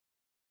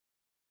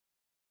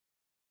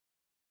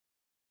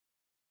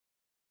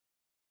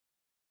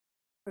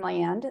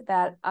land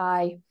that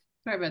Sorry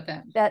about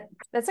that.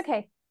 That's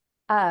okay.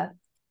 Let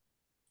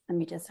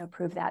me just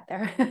approve that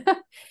there.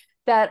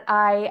 That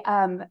I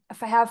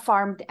have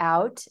farmed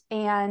out,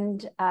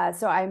 and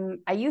so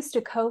I used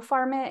to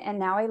co-farm it, and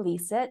now I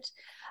lease it.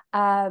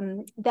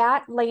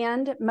 That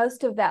land,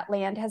 most of that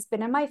land has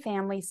been in my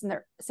family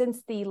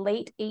since the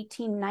late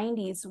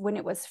 1890s when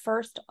it was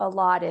first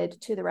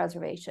allotted to the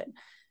reservation.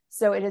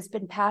 So it has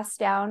been passed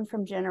down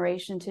from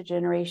generation to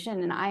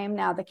generation, and I am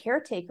now the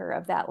caretaker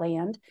of that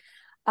land.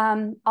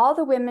 All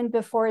the women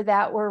before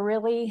that were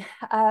really,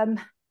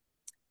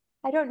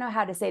 I don't know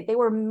how to say it. They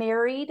were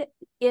married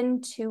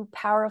into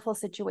powerful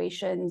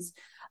situations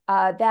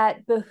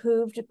that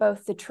behooved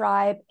both the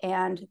tribe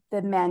and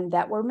the men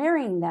that were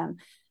marrying them.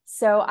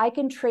 So I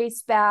can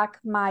trace back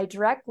my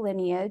direct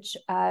lineage,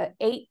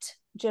 8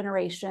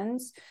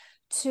 generations,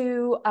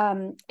 to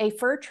a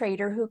fur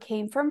trader who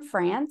came from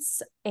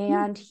France,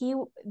 and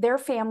their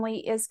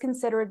family is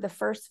considered the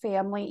first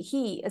family.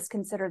 He is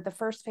considered the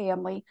first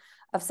family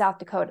of South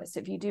Dakota. So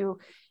if you do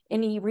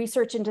any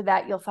research into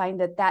that, you'll find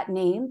that that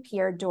name,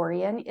 Pierre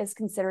Dorian, is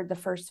considered the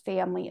first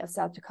family of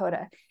South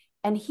Dakota.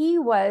 And he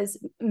was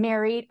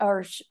married,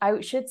 or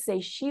I should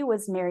say she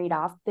was married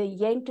off. The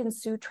Yankton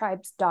Sioux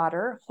tribe's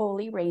daughter,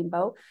 Holy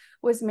Rainbow,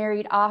 was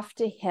married off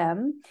to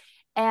him.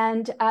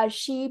 And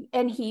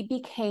he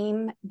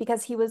became,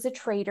 because he was a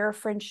trader,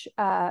 French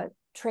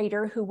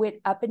trader who went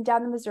up and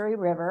down the Missouri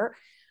River,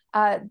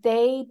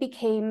 they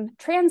became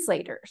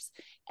translators.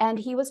 And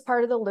he was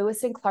part of the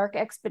Lewis and Clark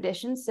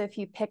expedition. So if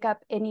you pick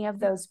up any of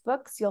those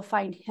books, you'll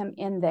find him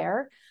in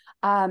there.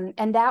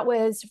 And that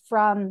was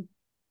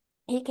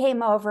he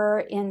came over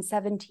in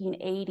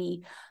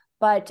 1780,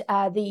 but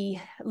the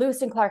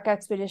Lewis and Clark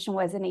expedition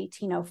was in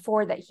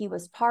 1804 that he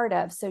was part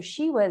of. So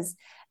she was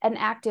an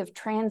active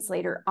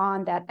translator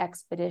on that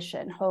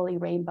expedition, Holy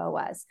Rainbow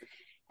was.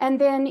 And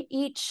then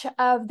each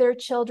of their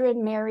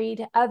children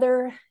married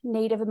other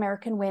Native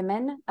American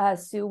women,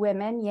 Sioux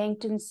women,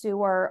 Yankton Sioux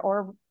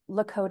or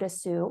Lakota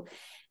Sioux.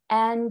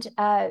 And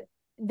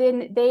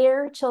then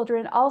their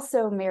children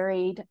also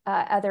married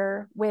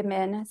other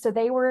women. So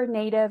they were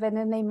Native, and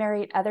then they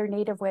married other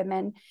Native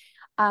women.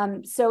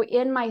 So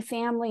in my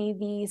family,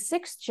 the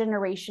 6th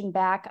generation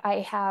back, I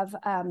have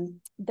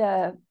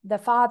the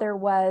father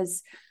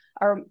was,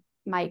 or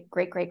my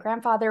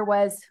great-great-grandfather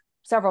was,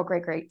 several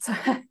great-greats,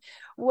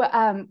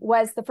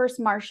 was the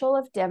first Marshal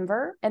of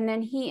Denver. And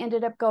then he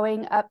ended up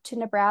going up to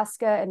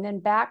Nebraska and then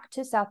back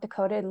to South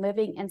Dakota and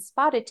living in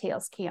Spotted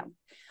Tails Camp.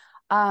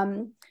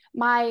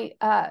 My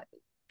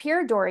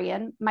Pierre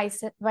Dorian, my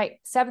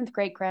 7th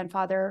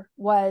great-grandfather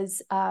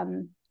was,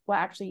 well,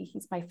 actually,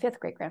 he's my 5th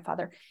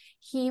great-grandfather.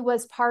 He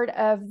was part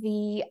of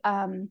the,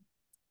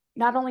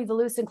 not only the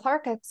Lewis and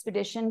Clark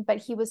expedition, but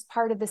he was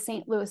part of the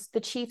St. Louis, the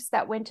chiefs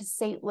that went to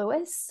St.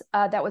 Louis.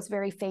 That was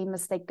very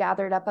famous. They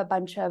gathered up a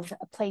bunch of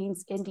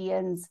Plains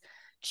Indians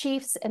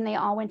chiefs, and they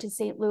all went to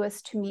St.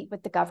 Louis to meet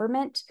with the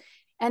government.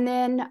 And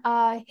then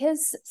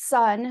his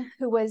son,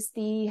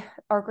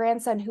 or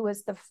grandson, who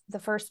was the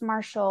first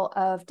Marshal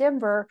of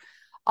Denver,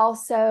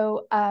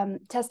 also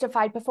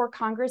testified before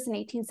Congress in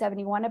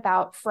 1871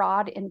 about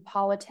fraud in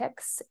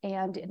politics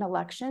and in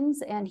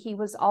elections. And he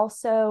was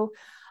also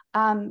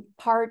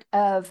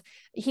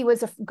he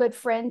was a good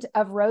friend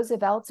of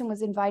Roosevelt's and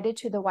was invited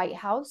to the White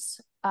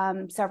House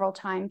several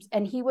times.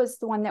 And he was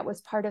the one that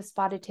was part of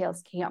Spotted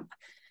Tails Camp.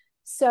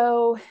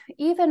 So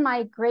even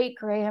my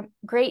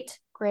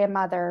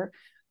great-grandmother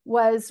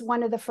was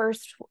one of the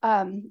first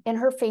in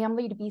her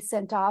family to be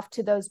sent off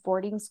to those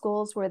boarding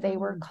schools where they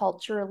were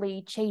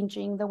culturally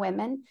changing the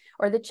women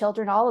or the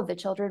children, all of the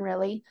children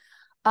really.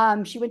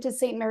 She went to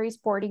St. Mary's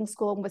boarding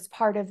school and was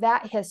part of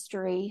that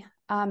history.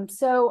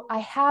 So I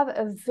have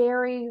a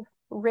very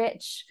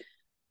rich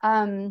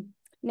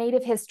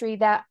Native history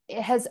that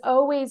has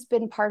always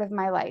been part of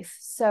my life.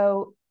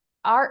 So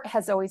art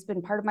has always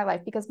been part of my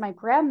life because my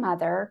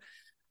grandmother,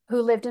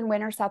 who lived in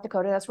Winter, South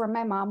Dakota, that's where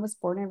my mom was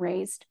born and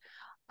raised,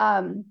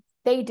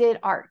 they did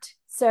art.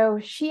 So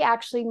she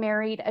actually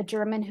married a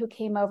German who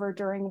came over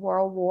during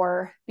World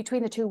War,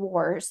 between the two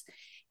wars.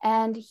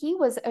 And he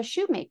was a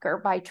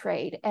shoemaker by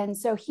trade. And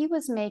so he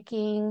was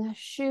making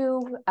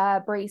shoe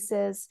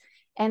braces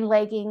and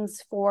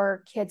leggings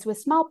for kids with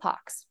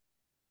smallpox.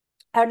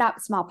 Or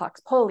not smallpox,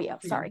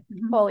 polio, sorry,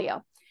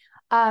 polio.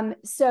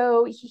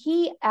 So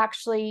he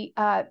actually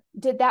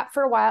did that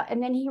for a while,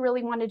 and then he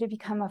really wanted to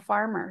become a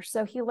farmer.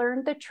 So he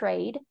learned the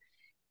trade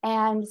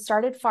and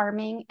started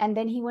farming, and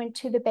then he went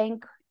to the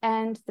bank,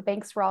 and the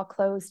banks were all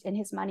closed, and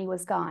his money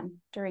was gone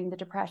during the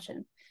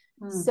Depression.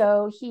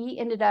 So he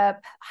ended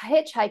up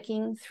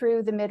hitchhiking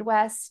through the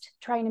Midwest,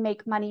 trying to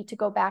make money to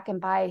go back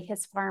and buy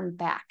his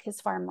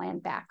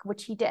farmland back,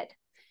 which he did.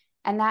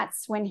 And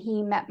that's when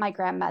he met my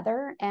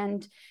grandmother.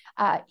 And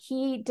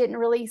he didn't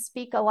really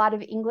speak a lot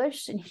of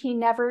English. And he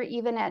never,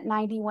 even at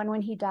 91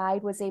 when he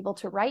died, was able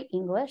to write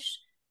English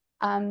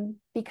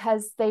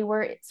because they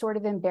were sort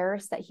of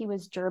embarrassed that he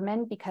was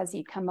German because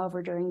he'd come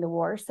over during the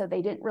war. So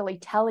they didn't really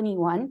tell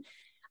anyone.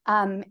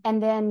 And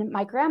then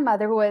my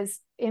grandmother was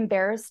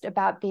embarrassed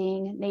about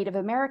being Native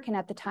American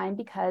at the time,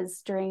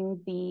 because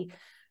during the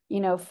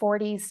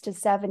 40s to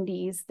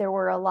 70s, there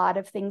were a lot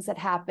of things that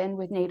happened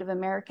with Native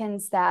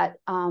Americans that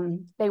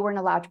they weren't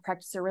allowed to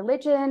practice their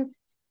religion.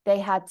 They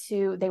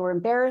were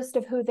embarrassed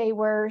of who they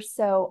were.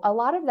 So a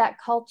lot of that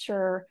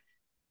culture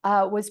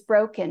was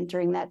broken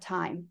during that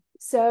time.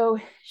 So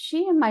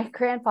she and my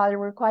grandfather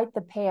were quite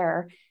the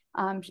pair.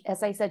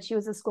 As I said, she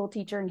was a school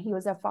teacher and he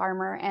was a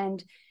farmer,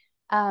 and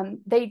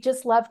they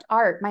just loved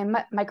art.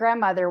 My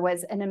grandmother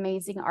was an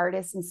amazing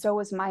artist, and so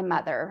was my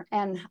mother.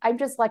 And I'm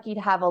just lucky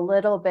to have a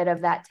little bit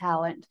of that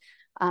talent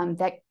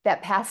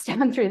that passed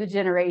down through the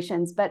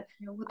generations. But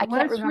I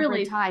can't remember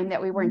a time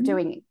that we weren't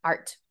doing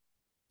art.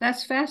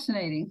 That's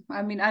fascinating.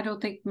 I mean, I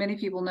don't think many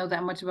people know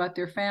that much about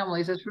their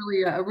families. It's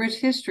really a rich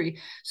history.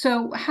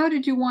 So how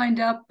did you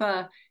wind up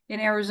in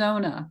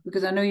Arizona?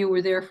 Because I know you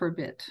were there for a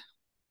bit.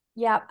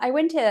 Yeah, I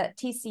went to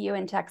TCU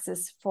in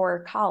Texas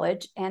for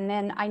college, and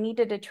then I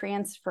needed a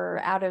transfer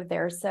out of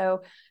there.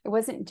 So I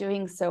wasn't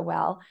doing so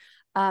well.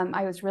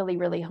 I was really,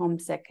 really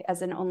homesick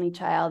as an only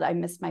child. I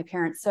missed my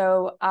parents.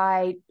 So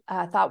I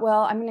thought,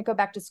 well, I'm going to go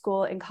back to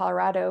school in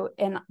Colorado,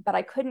 but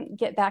I couldn't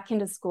get back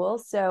into school.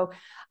 So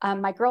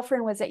my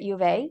girlfriend was at U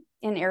of A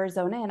in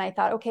Arizona, and I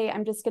thought, okay,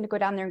 I'm just going to go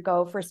down there and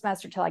go for a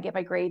semester till I get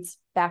my grades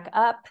back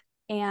up.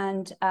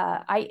 And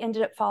I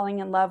ended up falling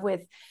in love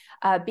with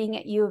being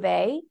at U of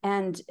A,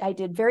 and I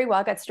did very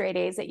well, got straight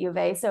A's at U of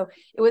A. So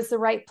it was the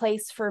right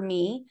place for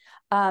me.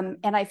 And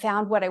I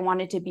found what I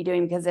wanted to be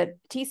doing, because at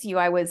TCU,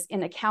 I was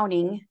in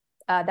accounting.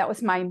 That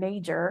was my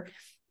major,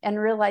 and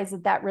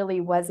realized that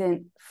really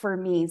wasn't for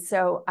me.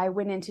 So I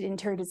went into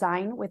interior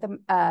design with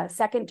a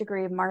second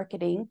degree of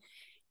marketing,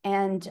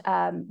 and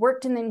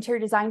worked in the interior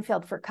design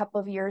field for a couple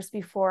of years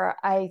before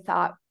I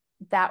thought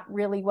that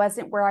really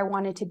wasn't where I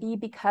wanted to be,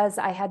 because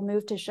I had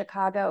moved to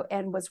Chicago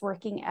and was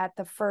working at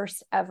the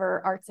first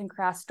ever arts and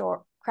craft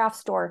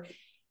store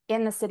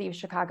in the city of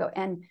Chicago.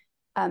 And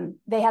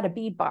they had a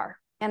bead bar,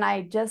 and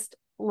I just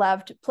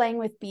loved playing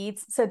with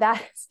beads. So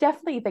that's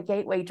definitely the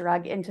gateway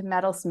drug into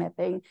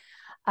metalsmithing.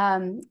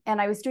 And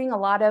I was doing a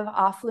lot of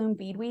off-loom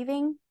bead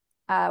weaving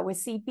with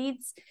seed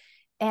beads,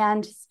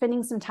 and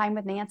spending some time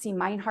with Nancy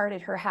Meinhardt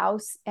at her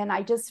house. And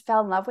I just fell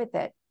in love with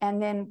it.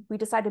 And then we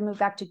decided to move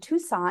back to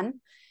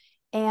Tucson,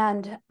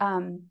 and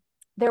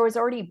there was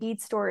already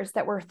bead stores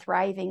that were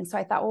thriving. So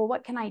I thought, well,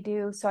 what can I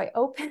do? So I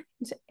opened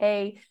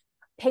a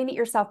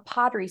paint-it-yourself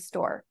pottery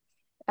store.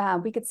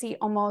 We could see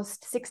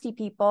almost 60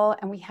 people,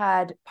 and we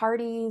had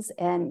parties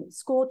and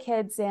school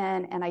kids in,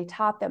 and I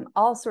taught them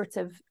all sorts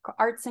of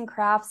arts and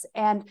crafts.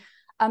 And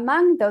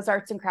among those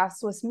arts and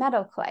crafts was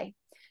metal clay.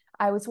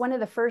 I was one of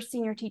the first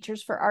senior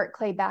teachers for art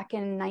clay back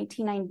in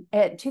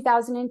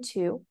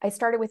 2002. I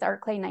started with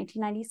art clay in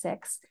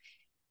 1996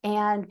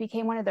 and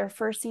became one of their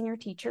first senior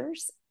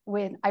teachers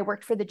when I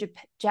worked for the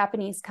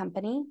Japanese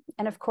company.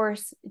 And of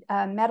course,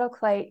 metal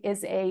clay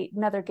is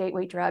another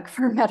gateway drug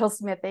for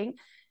metalsmithing.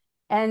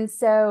 And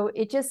so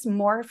it just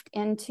morphed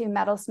into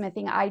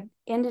metalsmithing. I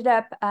ended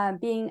up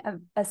being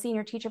a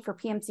senior teacher for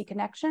PMC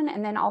Connection,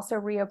 and then also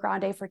Rio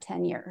Grande for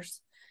 10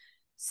 years.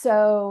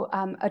 So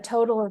a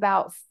total of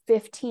about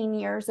 15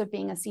 years of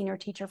being a senior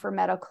teacher for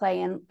metal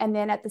clay. And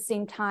then at the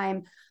same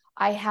time,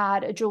 I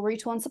had a jewelry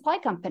tool and supply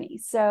company.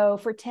 So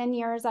for 10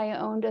 years, I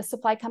owned a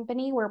supply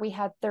company where we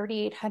had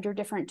 3,800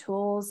 different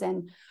tools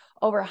and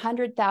over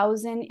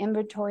 100,000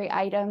 inventory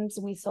items.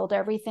 We sold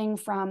everything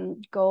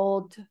from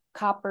gold,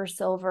 copper,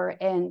 silver,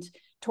 and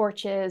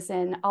torches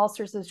and all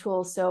sorts of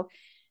tools. So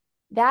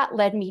that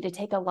led me to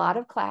take a lot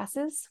of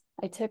classes.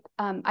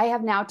 I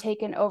have now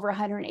taken over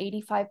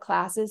 185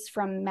 classes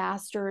from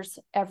masters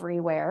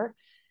everywhere.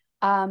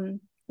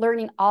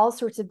 Learning all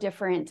sorts of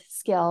different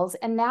skills.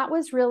 And that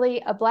was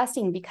really a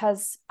blessing,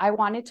 because I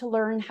wanted to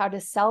learn how to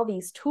sell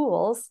these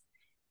tools.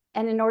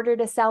 And in order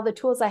to sell the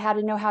tools, I had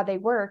to know how they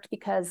worked,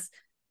 because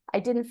I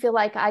didn't feel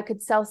like I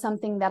could sell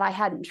something that I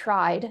hadn't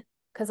tried,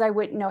 because I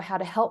wouldn't know how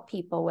to help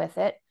people with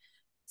it.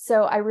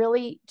 So I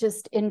really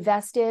just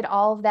invested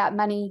all of that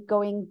money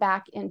going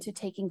back into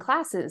taking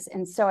classes.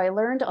 And so I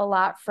learned a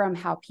lot from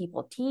how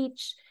people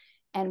teach,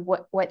 and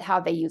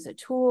how they use a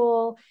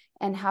tool,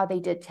 and how they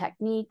did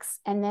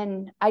techniques. And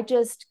then I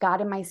just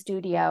got in my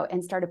studio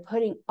and started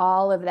putting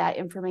all of that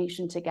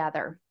information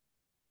together.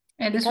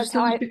 And this was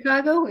still in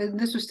Chicago? And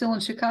this was still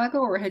in Chicago,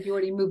 or had you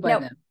already moved by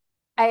then?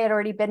 I had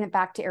already been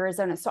back to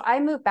Arizona. So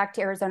I moved back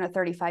to Arizona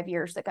 35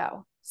 years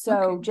ago.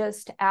 So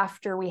just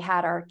after we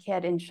had our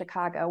kid in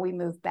Chicago, we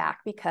moved back,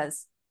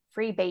 because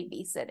free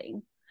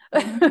babysitting.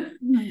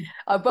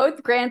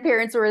 Both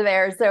grandparents were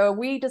there. So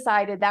we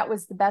decided that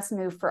was the best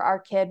move for our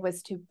kid,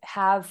 was to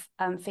have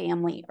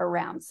family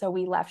around. So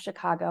we left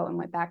Chicago and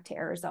went back to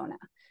Arizona.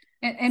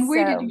 And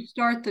where did you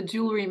start the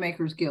Jewelry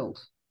Makers Guild?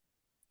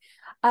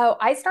 Oh,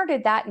 I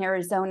started that in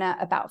Arizona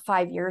about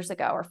 5 years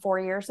ago or 4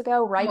 years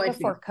ago, right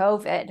before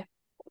COVID.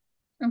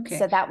 Okay.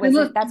 So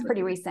that's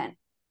pretty recent.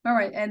 All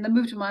right. And the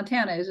move to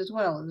Montana is as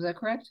well. Is that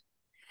correct?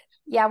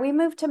 Yeah, we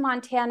moved to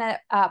Montana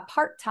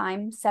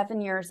part-time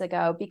 7 years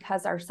ago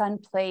because our son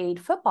played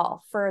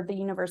football for the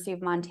University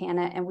of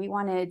Montana, and we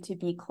wanted to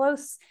be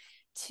close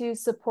to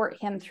support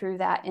him through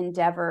that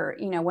endeavor.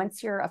 You know,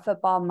 once you're a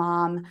football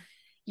mom,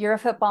 you're a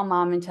football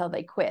mom until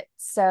they quit.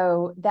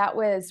 So that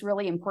was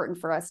really important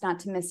for us not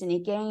to miss any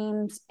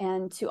games,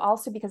 and to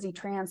also, because he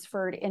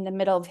transferred in the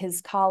middle of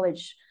his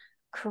college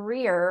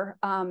career,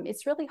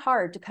 it's really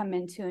hard to come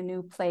into a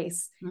new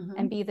place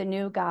and be the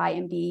new guy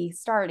and be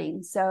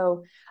starting.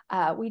 So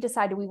we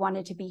decided we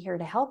wanted to be here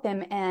to help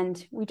him,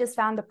 and we just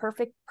found the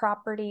perfect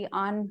property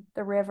on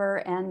the river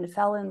and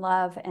fell in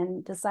love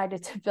and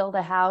decided to build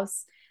a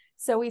house.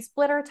 So we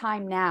split our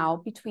time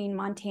now between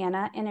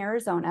Montana and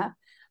Arizona,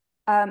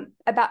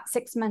 about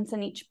 6 months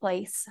in each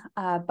place.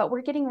 But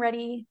we're getting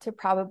ready to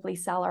probably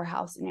sell our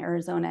house in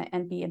Arizona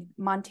and be in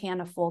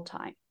Montana full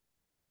time.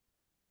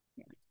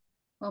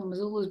 Well,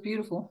 Missoula is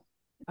beautiful.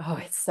 Oh,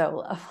 it's so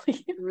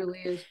lovely. It really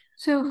is.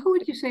 So who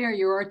would you say are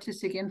your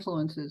artistic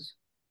influences?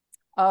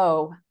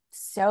 Oh,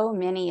 so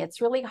many.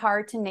 It's really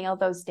hard to nail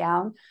those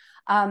down.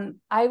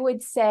 I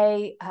would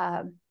say,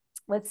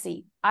 let's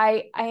see,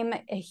 I'm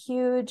a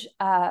huge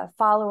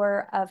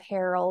follower of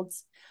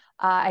Harold's.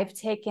 I've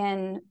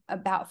taken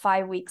about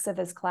 5 weeks of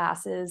his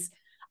classes.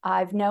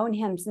 I've known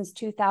him since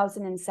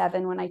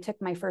 2007 when I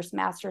took my first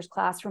master's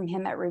class from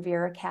him at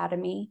Revere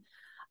Academy.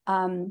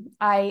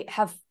 I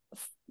have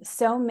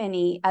so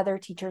many other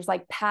teachers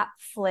like Pat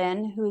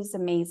Flynn, who's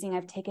amazing.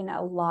 I've taken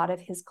a lot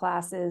of his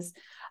classes.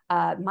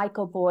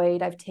 Michael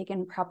Boyd, I've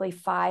taken probably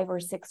 5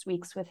 or 6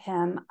 weeks with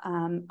him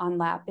on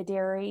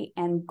lapidary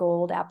and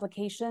gold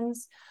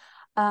applications.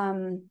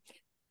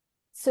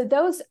 So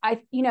those,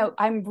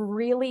 I'm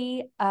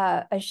really,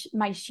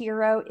 my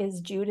Shiro is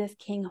Judith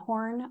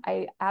Kinghorn.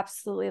 I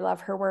absolutely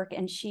love her work,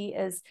 and she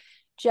is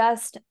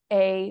just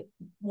a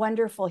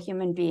wonderful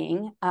human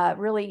being,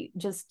 really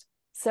just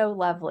so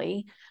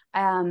lovely.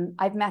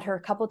 I've met her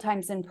a couple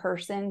times in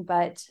person,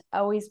 but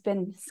always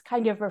been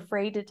kind of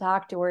afraid to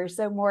talk to her,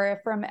 so more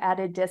from at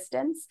a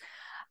distance.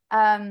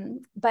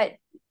 But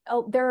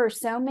there are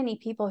so many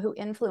people who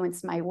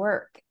influence my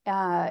work,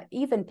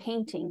 even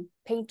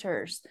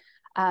painters.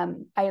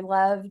 I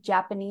love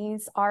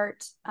Japanese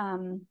art,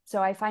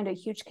 so I find a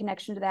huge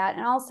connection to that,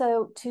 and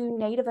also to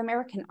Native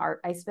American art.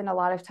 I spend a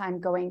lot of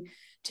time going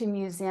to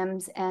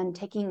museums and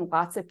taking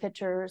lots of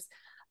pictures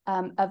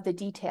of the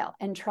detail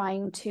and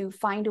trying to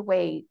find a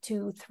way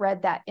to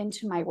thread that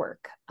into my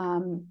work,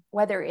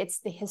 whether it's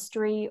the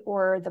history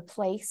or the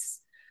place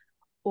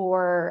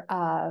or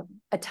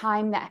a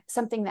time, that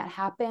something that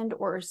happened,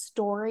 or a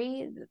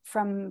story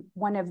from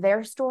one of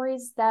their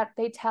stories that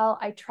they tell.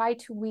 I try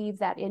to weave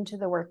that into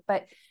the work,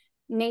 but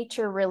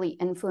nature really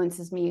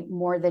influences me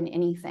more than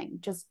anything.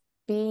 Just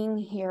being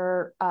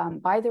here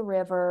by the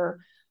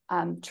river,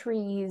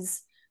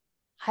 trees,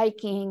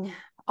 hiking,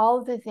 all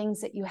of the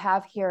things that you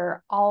have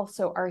here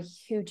also are a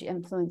huge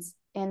influence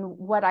in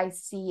what I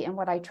see and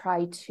what I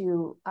try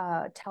to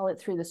tell it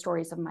through the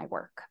stories of my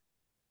work.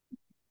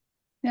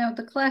 Now,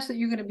 the class that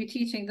you're going to be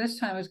teaching this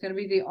time is going to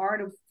be the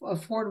art of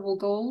affordable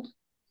gold.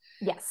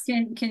 Yes.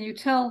 Can you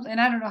tell, and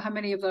I don't know how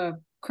many of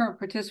the current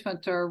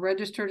participants are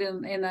registered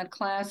in that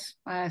class.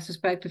 I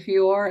suspect a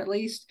few are at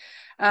least.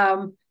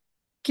 Can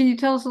you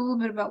tell us a little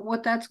bit about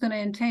what that's going to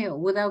entail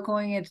without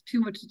going into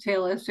too much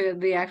detail as to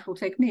the actual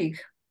technique?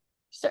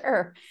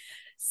 Sure.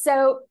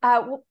 So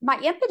my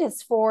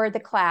impetus for the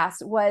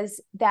class was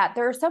that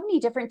there are so many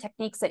different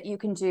techniques that you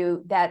can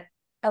do that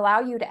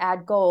allow you to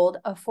add gold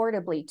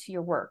affordably to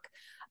your work.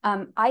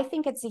 I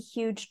think it's a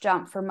huge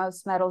jump for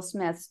most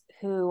metalsmiths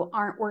who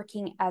aren't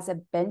working as a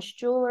bench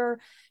jeweler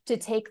to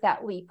take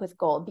that leap with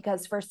gold,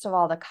 because first of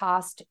all, the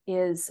cost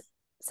is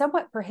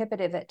somewhat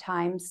prohibitive at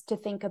times to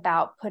think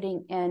about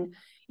putting in,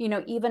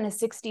 even a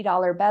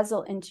 $60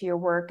 bezel into your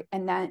work,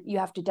 and then you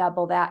have to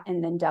double that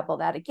and then double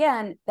that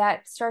again.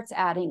 That starts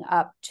adding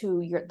up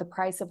to the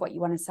price of what you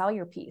want to sell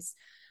your piece.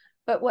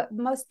 But what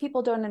most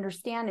people don't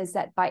understand is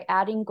that by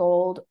adding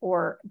gold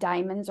or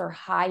diamonds or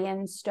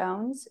high-end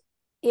stones,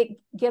 it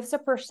gives a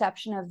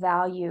perception of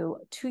value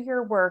to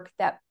your work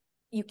that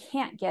you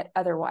can't get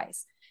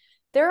otherwise.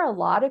 There are a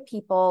lot of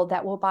people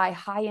that will buy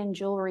high-end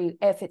jewelry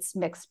if it's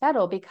mixed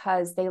metal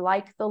because they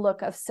like the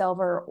look of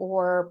silver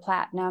or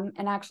platinum.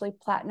 And actually,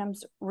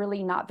 platinum's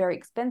really not very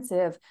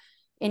expensive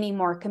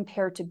anymore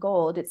compared to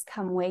gold. It's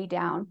come way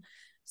down.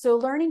 So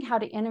learning how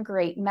to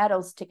integrate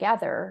metals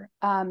together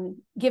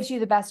gives you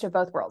the best of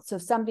both worlds. So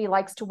if somebody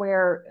likes to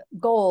wear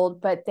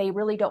gold, but they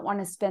really don't want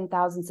to spend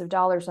thousands of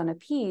dollars on a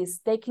piece,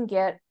 they can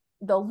get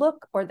the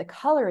look or the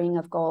coloring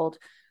of gold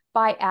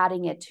by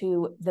adding it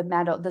to the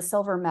metal, the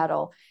silver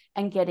metal,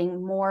 and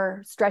getting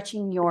more,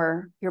 stretching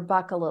your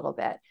buck a little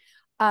bit.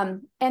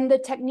 And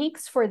the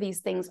techniques for these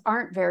things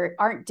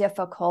aren't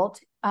difficult.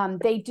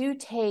 They do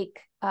take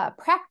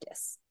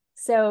practice.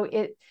 So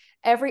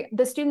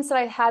the students that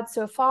I've had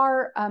so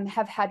far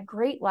have had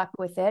great luck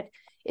with it.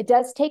 It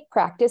does take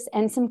practice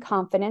and some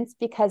confidence,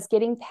 because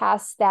getting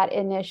past that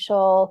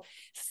initial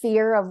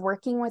fear of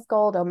working with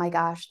gold, oh my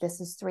gosh, this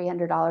is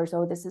 $300,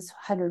 oh, this is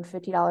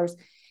 $150,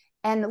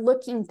 And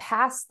looking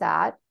past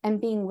that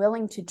and being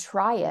willing to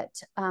try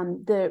it,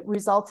 the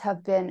results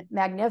have been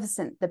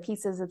magnificent. The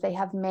pieces that they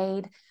have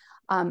made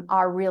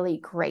are really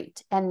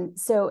great. And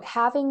so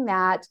having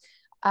that,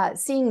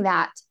 seeing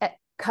that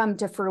come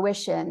to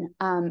fruition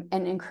and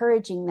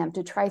encouraging them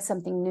to try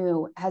something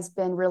new has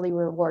been really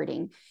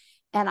rewarding.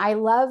 And I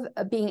love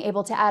being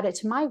able to add it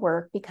to my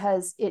work,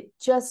 because it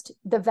just,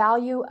 the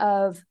value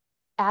of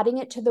adding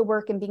it to the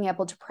work and being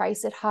able to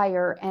price it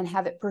higher and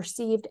have it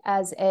perceived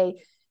as a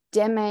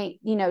demi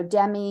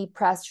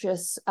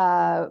precious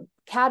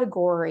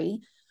category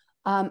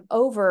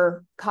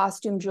over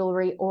costume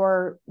jewelry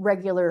or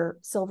regular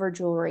silver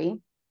jewelry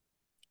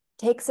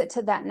takes it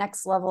to that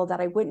next level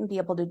that I wouldn't be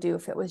able to do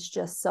if it was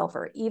just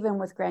silver. Even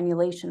with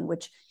granulation,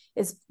 which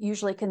is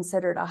usually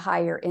considered a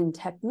higher end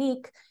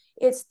technique,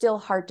 it's still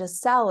hard to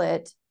sell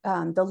it,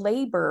 the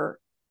labor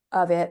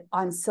of it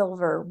on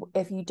silver,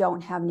 if you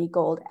don't have any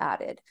gold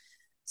added.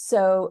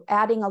 So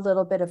adding a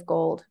little bit of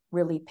gold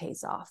really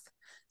pays off.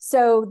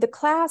 So the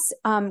class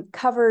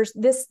covers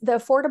this, the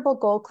affordable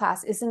gold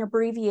class is an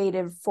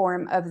abbreviated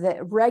form of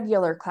the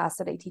regular class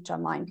that I teach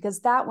online,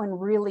 because that one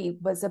really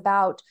was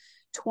about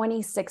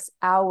 26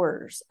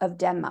 hours of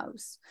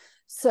demos.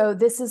 So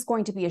this is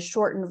going to be a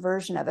shortened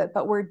version of it,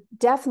 but we're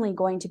definitely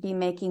going to be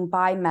making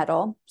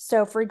bimetal.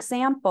 So for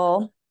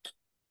example,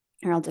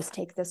 here, I'll just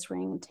take this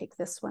ring and take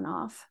this one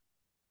off.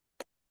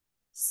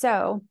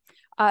 So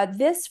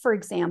this, for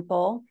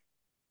example,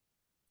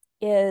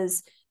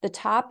 is the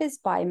top is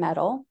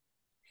bimetal,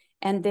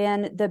 and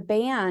then the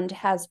band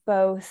has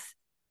both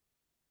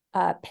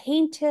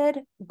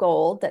painted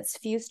gold that's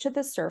fused to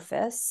the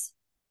surface,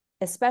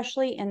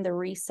 especially in the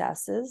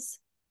recesses.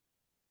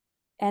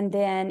 And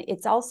then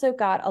it's also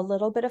got a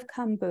little bit of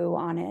kombu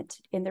on it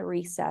in the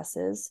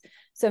recesses.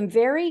 So I'm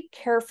very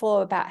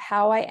careful about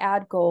how I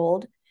add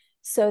gold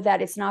so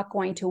that it's not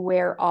going to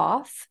wear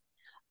off.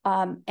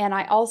 And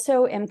I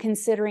also am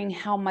considering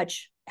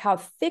how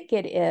thick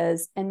it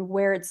is and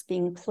where it's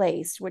being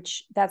placed,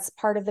 which that's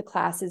part of the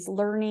class, is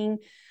learning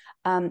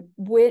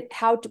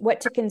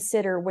what to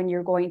consider when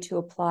you're going to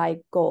apply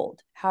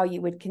gold, how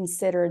you would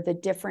consider the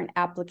different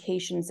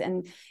applications.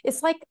 And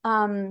it's like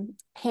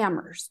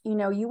hammers.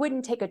 You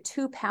wouldn't take a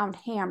 2-pound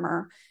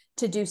hammer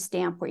to do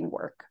stamping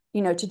work,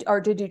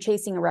 to do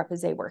chasing a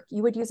repoussé work.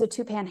 You would use a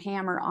 2-pound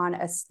hammer on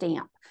a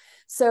stamp.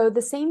 So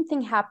the same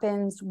thing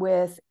happens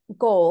with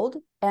gold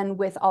and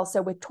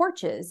also with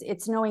torches.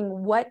 It's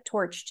knowing what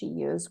torch to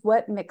use,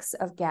 what mix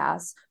of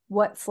gas,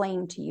 what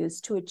flame to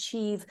use to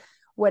achieve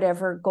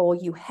whatever goal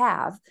you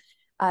have.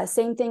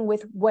 Same thing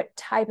with what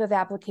type of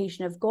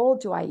application of gold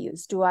do I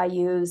use? Do I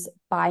use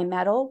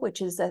bimetal,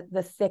 which is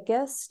the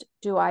thickest?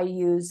 Do I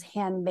use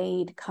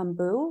handmade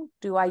kombu?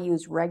 Do I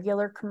use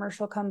regular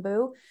commercial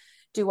kombu?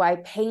 Do I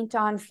paint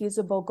on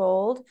fusible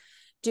gold?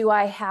 Do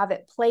I have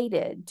it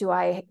plated? Do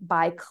I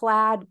buy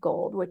clad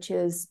gold, which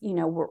is,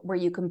 where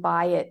you can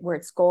buy it, where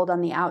it's gold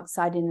on the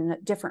outside and a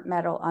different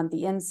metal on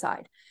the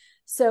inside?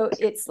 So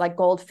it's like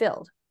gold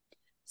filled.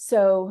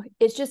 So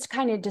it's just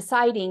kind of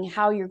deciding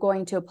how you're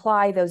going to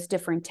apply those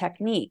different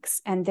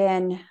techniques, and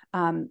then,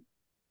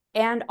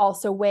 and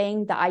also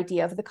weighing the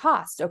idea of the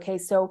cost. Okay,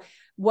 so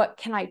what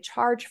can I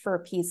charge for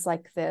a piece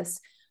like this?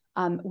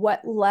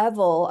 What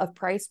level of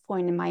price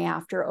point am I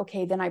after?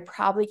 Okay, then I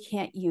probably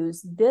can't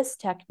use this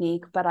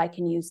technique, but I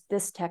can use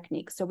this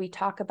technique. So we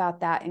talk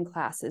about that in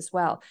class as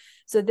well.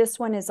 So this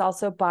one is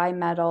also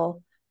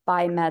bimetal,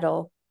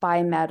 bimetal,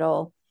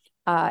 bimetal.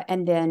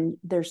 And then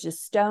there's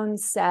just stone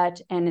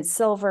set and it's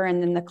silver.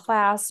 And then the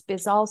clasp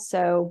is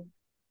also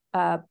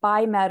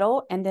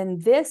bimetal. And then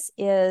this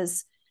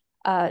is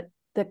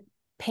the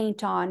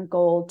paint on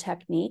gold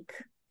technique.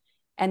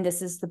 And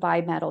this is the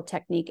bimetal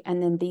technique.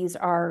 And then these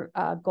are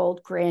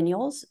gold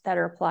granules that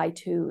are applied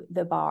to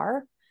the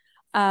bar.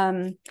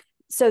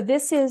 So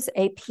this is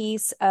a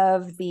piece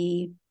of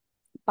the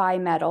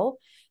bimetal.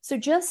 So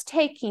just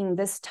taking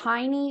this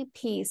tiny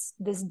piece,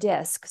 this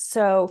disc.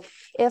 So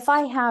if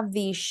I have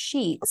these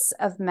sheets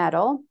of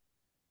metal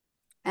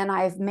and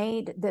I've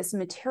made this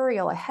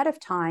material ahead of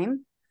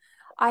time,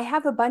 I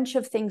have a bunch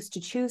of things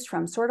to choose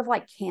from, sort of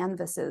like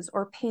canvases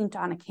or paint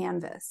on a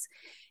canvas.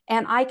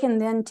 And I can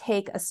then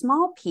take a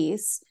small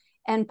piece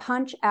and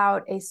punch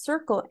out a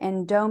circle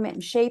and dome it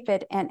and shape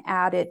it and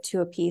add it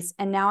to a piece.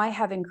 And now I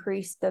have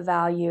increased the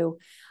value.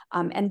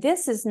 And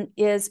this is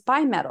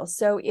bimetal.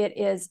 So it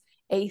is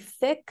a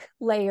thick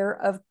layer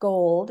of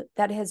gold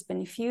that has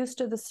been fused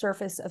to the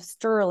surface of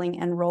sterling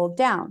and rolled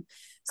down.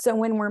 So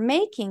when we're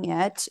making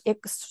it, it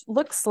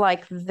looks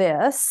like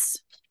this.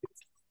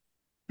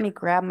 Let me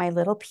grab my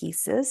little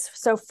pieces.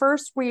 So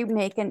first we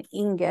make an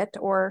ingot,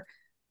 or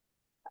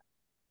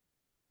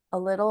a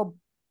little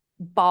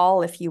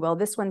ball, if you will.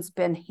 This one's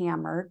been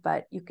hammered,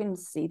 but you can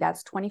see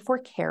that's 24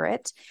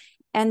 karat.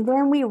 And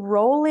then we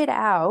roll it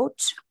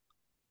out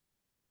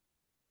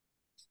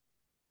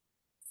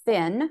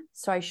thin.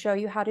 So I show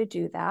you how to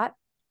do that.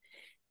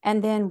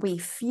 And then we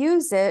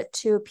fuse it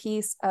to a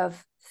piece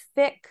of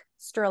thick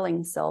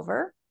sterling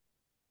silver.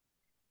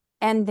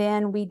 And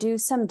then we do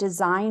some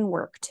design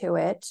work to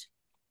it.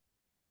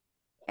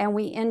 and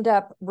we end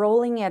up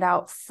rolling it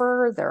out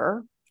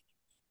further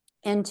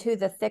into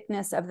the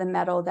thickness of the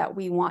metal that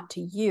we want to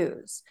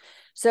use.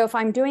 So if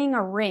I'm doing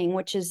a ring,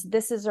 which is,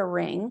 this is a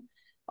ring,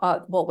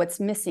 well,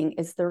 what's missing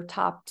is the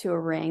top to a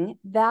ring,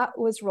 that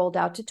was rolled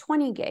out to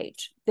 20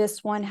 gauge.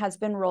 This one has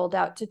been rolled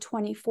out to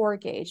 24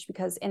 gauge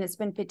because, and it's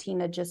been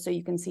patina just so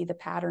you can see the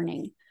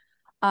patterning.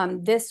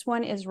 This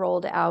one is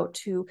rolled out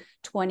to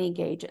 20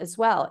 gauge as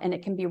well, and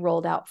it can be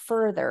rolled out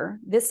further.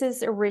 This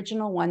is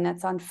original one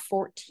that's on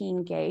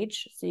 14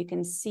 gauge, so you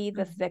can see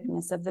the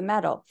thickness of the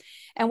metal.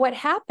 And what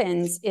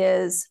happens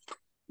is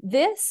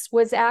this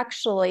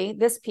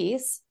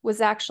piece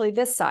was actually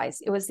this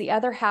size. It was the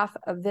other half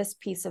of this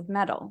piece of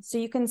metal. So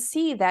you can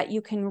see that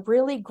you can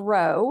really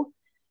grow.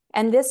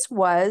 And this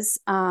was,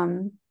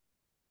 where's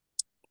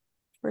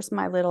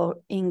my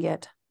little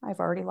ingot? I've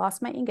already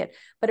lost my ingot,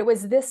 but it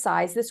was this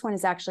size. This one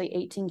is actually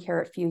 18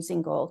 karat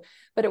fusing gold,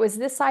 but it was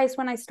this size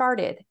when I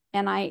started,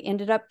 and I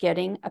ended up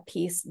getting a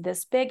piece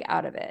this big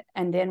out of it.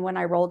 And then when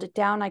I rolled it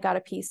down, I got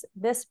a piece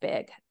this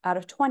big out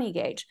of 20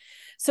 gauge.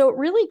 So it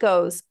really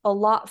goes a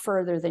lot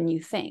further than you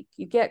think.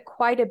 You get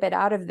quite a bit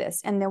out of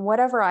this. And then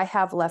whatever I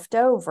have left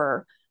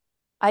over,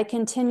 I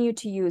continue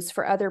to use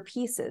for other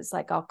pieces.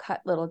 Like I'll cut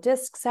little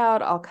discs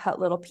out, I'll cut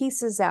little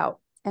pieces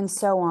out, and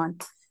so on.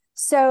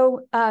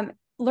 So,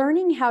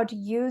 learning how to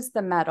use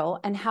the metal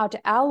and how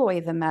to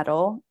alloy the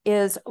metal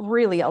is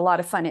really a lot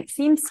of fun. It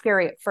seems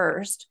scary at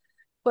first,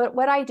 but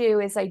what I do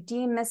is I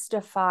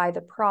demystify the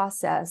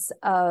process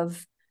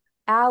of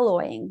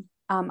alloying.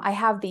 I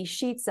have these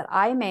sheets that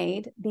I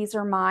made. These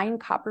are mine,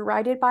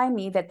 copyrighted by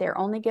me, that they're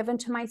only given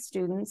to my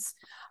students,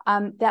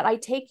 that I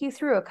take you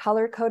through a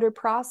color-coded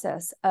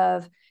process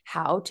of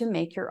how to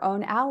make your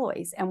own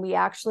alloys. And we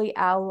actually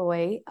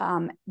alloy,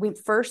 we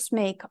first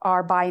make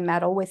our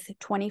bimetal with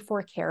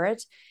 24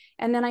 karat,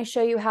 and then I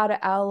show you how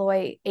to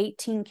alloy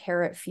 18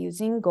 karat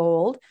fusing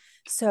gold.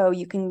 So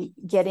you can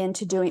get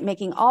into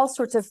making all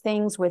sorts of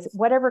things with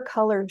whatever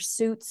color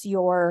suits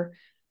your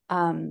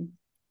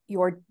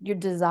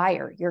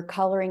desire, your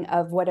coloring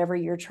of whatever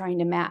you're trying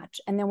to match.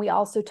 And then we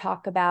also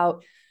talk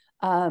about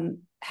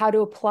how to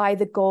apply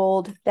the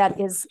gold that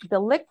is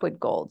the liquid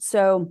gold.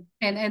 So,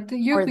 and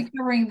you'll be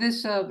covering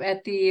this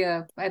at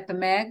the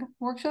MAGG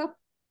workshop?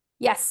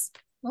 Yes.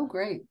 Oh,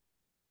 great.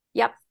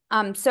 Yep.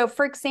 So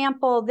for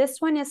example, this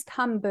one is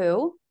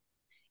Kambu,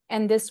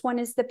 and this one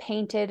is the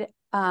painted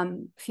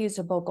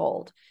fusible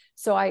gold.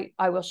 So I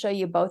will show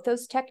you both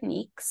those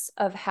techniques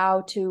of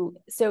how to,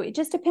 so it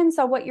just depends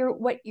on what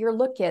your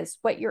look is,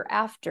 what you're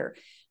after.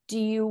 Do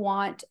you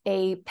want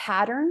a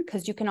pattern?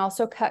 Because you can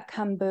also cut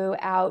Kambu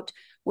out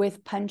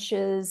with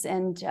punches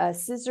and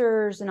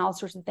scissors and all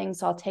sorts of things.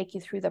 So I'll take you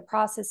through the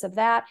process of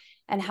that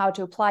and how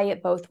to apply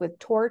it both with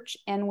torch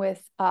and with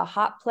a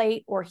hot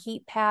plate or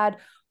heat pad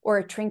or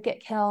a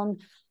trinket kiln.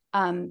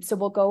 So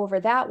we'll go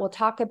over that. We'll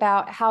talk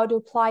about how to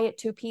apply it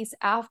to a piece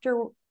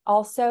after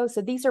also.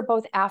 So these are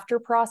both after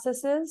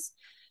processes.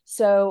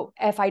 So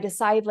if I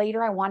decide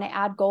later I want to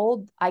add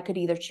gold, I could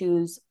either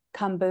choose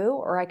Kambu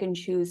or I can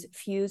choose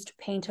fused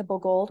paintable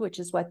gold, which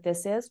is what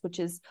this is, which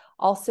is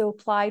also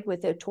applied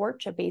with a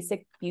torch. A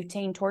basic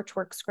butane torch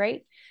works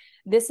great.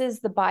 This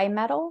is the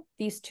bimetal.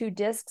 These two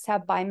discs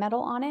have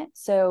bimetal on it.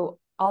 So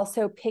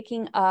also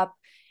picking up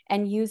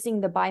and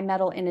using the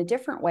bimetal in a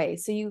different way.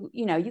 So you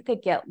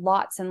could get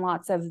lots and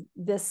lots of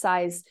this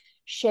size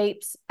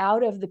shapes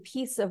out of the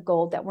piece of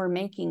gold that we're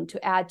making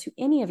to add to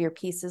any of your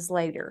pieces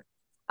later.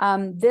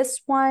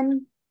 This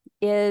one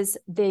is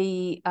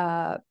the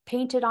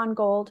painted on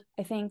gold,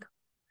 I think.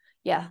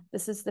 Yeah,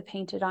 this is the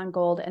painted on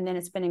gold, and then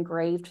it's been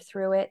engraved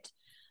through it.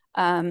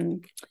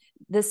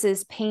 This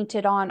is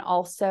painted on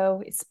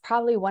also. It's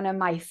probably one of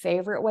my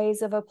favorite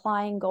ways of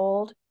applying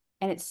gold,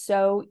 and it's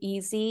so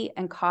easy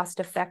and cost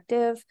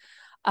effective.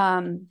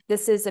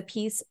 This is a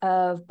piece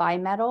of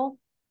bimetal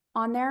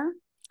on there.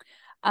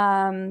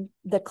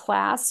 The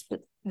clasp,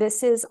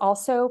 this is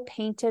also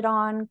painted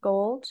on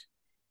gold,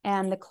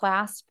 and the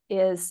clasp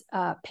is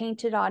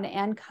painted on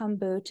and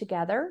Kambu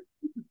together.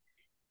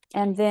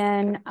 And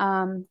then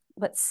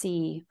let's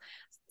see,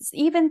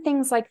 even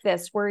things like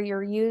this where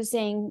you're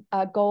using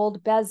a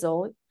gold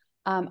bezel.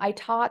 I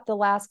taught the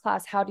last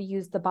class how to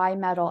use the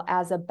bimetal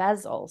as a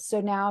bezel. So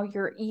now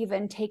you're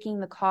even taking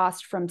the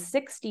cost from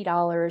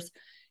 $60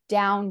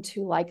 down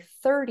to like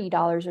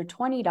 $30 or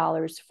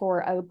 $20 for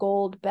a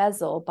gold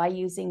bezel by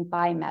using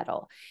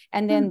bimetal.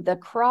 And then the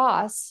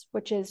cross,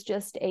 which is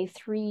just a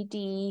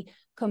 3D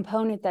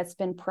component that's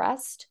been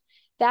pressed,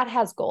 that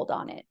has gold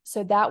on it.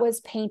 So that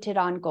was painted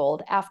on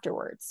gold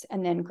afterwards,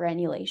 and then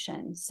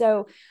granulation.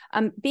 So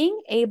being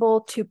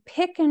able to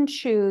pick and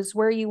choose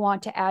where you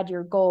want to add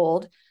your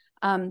gold.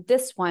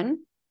 This one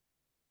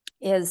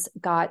is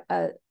got,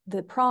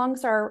 the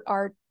prongs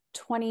are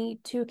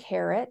 22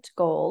 karat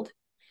gold,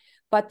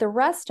 but the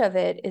rest of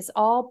it is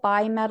all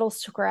bimetal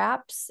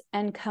scraps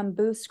and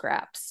Kambu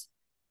scraps.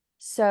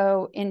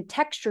 So in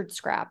textured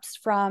scraps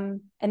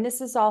and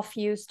this is all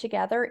fused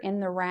together in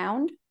the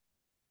round,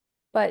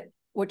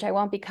 which I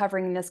won't be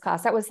covering in this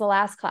class. That was the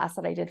last class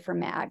that I did for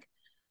MAGG.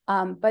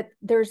 But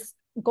there's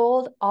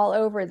gold all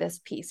over this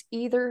piece,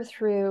 either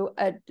through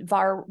a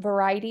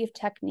variety of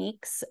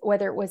techniques,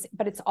 whether it was,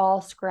 but it's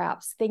all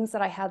scraps, things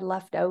that I had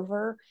left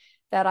over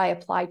that I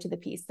applied to the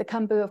piece. The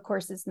kombu, of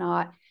course, is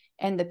not,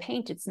 and the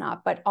paint, it's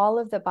not, but all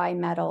of the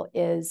bimetal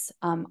is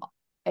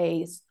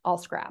all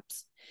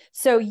scraps.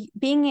 So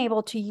being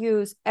able to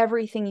use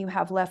everything you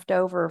have left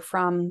over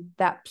from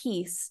that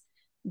piece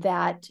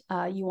that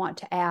you want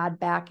to add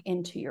back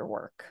into your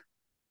work.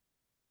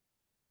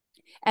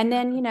 And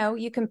then, you know,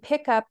 you can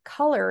pick up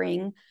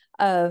coloring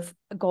of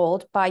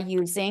gold by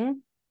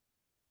using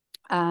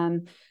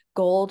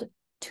gold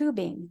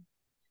tubing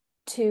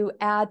to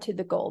add to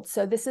the gold.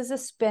 So this is a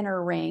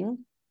spinner ring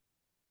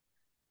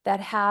that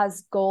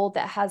has gold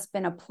that has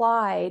been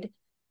applied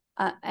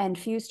and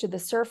fused to the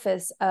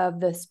surface of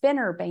the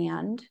spinner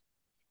band.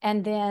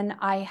 And then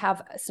I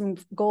have some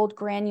gold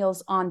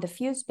granules on the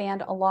fuse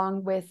band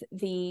along with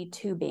the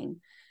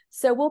tubing.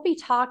 So we'll be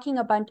talking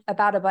about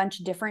a bunch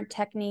of different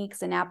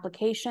techniques and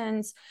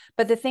applications,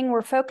 but the thing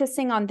we're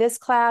focusing on this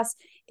class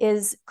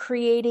is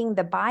creating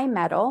the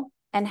bimetal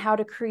and how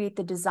to create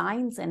the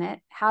designs in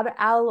it, how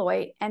to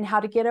alloy, and how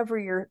to get over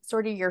your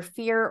sort of your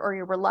fear or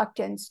your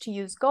reluctance to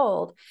use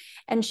gold,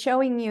 and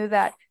showing you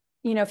that,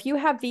 you know, if you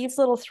have these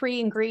little 3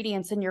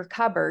 ingredients in your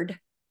cupboard,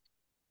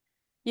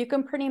 you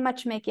can pretty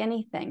much make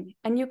anything,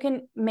 and you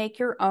can make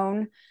your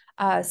own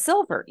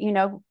silver. You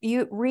know,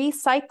 you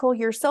recycle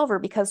your silver,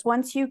 because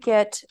once you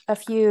get a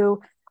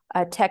few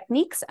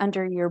techniques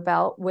under your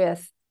belt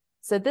with,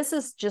 so this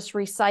is just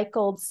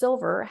recycled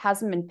silver,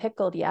 hasn't been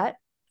pickled yet,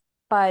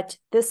 but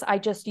this I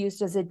just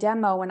used as a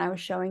demo when I was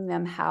showing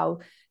them how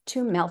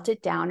to melt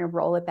it down and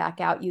roll it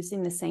back out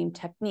using the same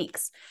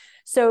techniques.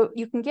 So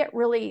you can get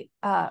really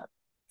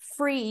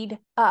freed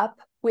up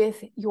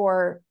with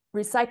your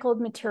recycled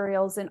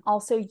materials, and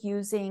also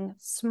using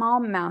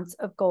small amounts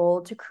of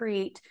gold to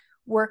create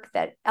work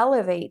that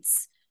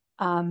elevates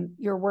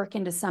your work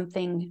into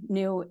something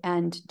new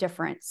and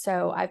different.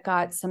 So I've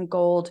got some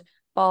gold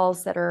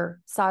balls that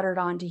are soldered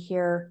onto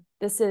here.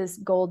 This is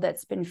gold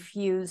that's been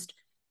fused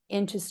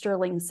into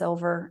sterling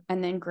silver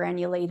and then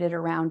granulated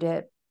around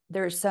it.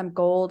 There's some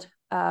gold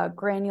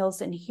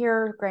granules in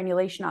here,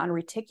 granulation on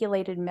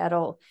reticulated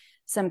metal,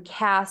 some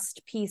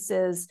cast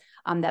pieces,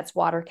 that's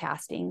water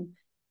casting,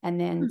 and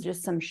then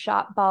just some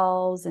shot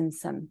balls and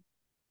some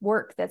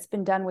work that's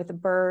been done with the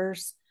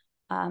burrs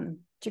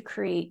to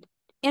create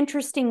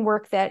interesting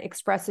work that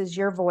expresses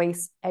your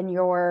voice and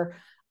your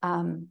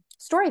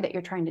story that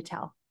you're trying to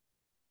tell.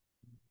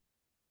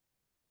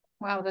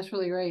 Wow, that's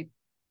really great.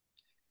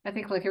 I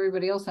think, like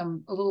everybody else,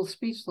 I'm a little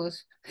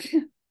speechless.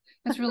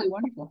 That's really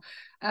wonderful.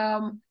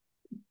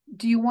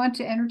 Do you want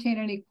to entertain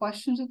any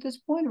questions at this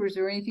point, or is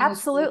there anything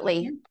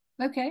Absolutely.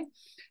 else? Okay.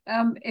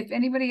 If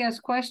anybody has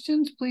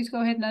questions, please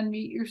go ahead and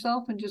unmute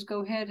yourself and just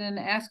go ahead and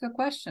ask a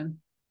question.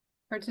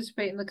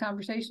 Participate in the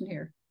conversation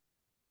here.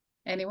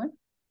 Anyone?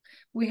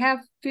 We have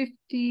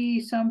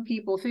 50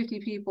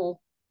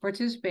 people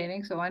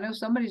participating, so I know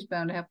somebody's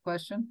bound to have a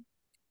question.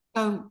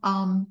 So,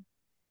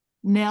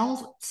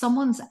 Nell,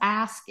 someone's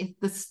asked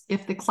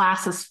if the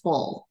class is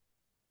full.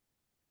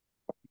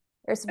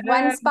 There's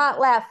one spot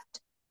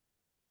left.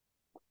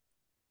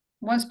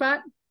 One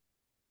spot?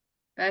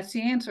 That's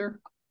the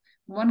answer.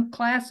 One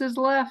class is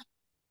left.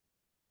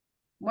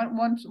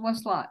 One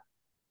slot.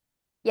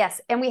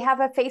 Yes, and we have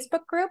a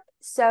Facebook group.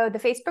 So the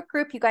Facebook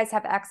group, you guys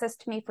have access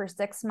to me for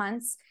 6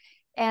 months.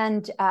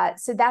 And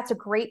so that's a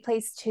great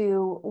place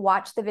to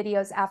watch the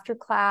videos after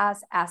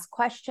class, ask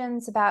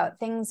questions about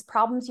things,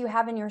 problems you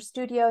have in your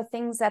studio,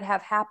 things that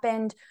have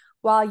happened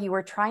while you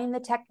were trying the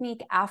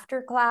technique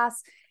after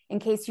class, in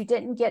case you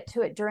didn't get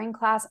to it during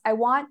class. I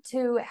want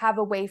to have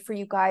a way for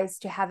you guys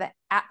to have an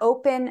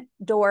open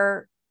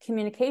door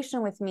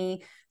communication with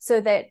me, so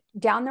that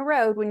down the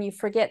road, when you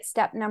forget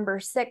step number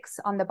 6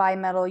 on the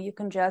bimetal, you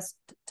can just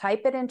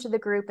type it into the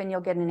group and you'll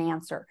get an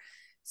answer.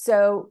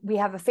 So we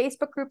have a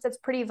Facebook group that's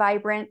pretty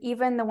vibrant.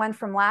 Even the one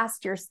from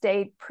last year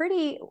stayed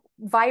pretty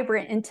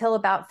vibrant until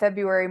about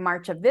February,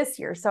 March of this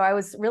year. So I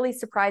was really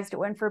surprised. It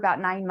went for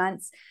about 9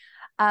 months.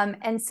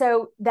 And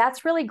so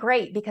that's really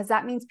great, because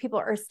that means people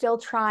are still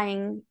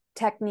trying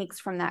techniques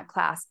from that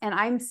class, and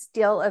I'm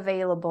still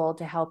available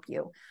to help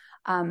you.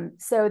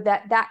 So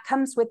that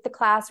comes with the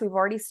class. We've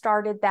already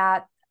started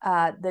that.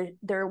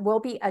 There will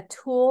be a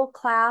tool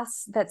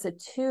class that's a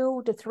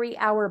 2 to 3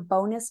 hour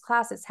bonus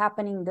class. It's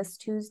happening this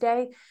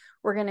Tuesday.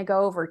 We're going to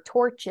go over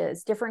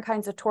torches, different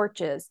kinds of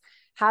torches,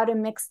 how to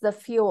mix the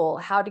fuel,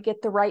 how to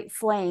get the right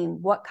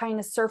flame, what kind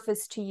of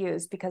surface to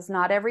use, because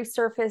not every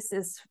surface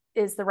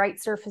is the right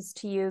surface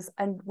to use,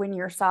 and when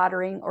you're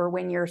soldering, or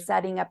when you're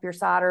setting up your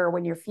solder, or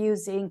when you're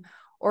fusing,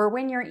 or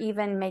when you're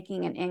even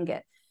making an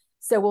ingot.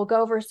 So we'll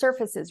go over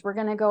surfaces. We're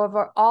going to go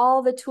over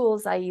all the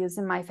tools I use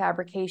in my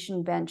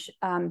fabrication bench,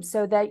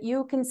 so that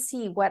you can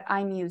see what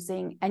I'm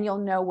using and you'll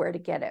know where to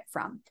get it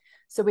from.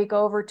 So we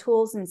go over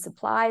tools and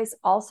supplies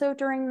also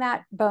during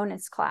that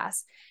bonus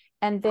class.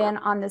 And then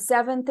on the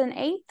 7th and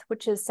 8th,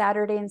 which is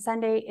Saturday and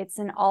Sunday, it's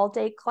an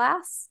all-day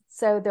class.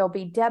 So there'll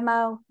be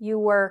demo, you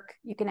work,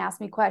 you can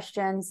ask me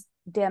questions,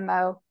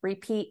 demo,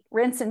 repeat,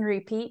 rinse and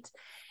repeat.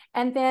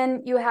 And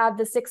then you have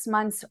the 6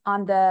 months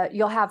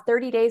you'll have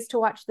 30 days to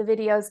watch the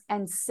videos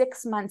and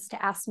 6 months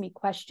to ask me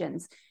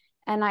questions.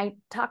 And I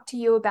talk to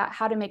you about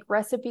how to make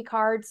recipe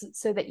cards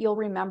so that you'll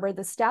remember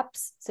the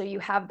steps. So you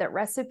have that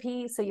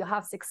recipe, so you'll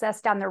have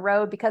success down the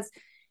road, because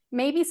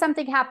maybe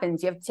something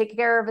happens. You have to take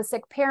care of a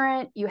sick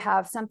parent. You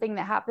have something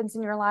that happens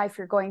in your life.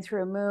 You're going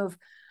through a move.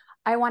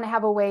 I want to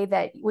have a way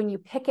that when you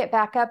pick it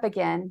back up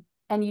again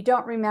and you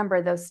don't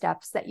remember those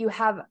steps, that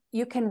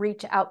you can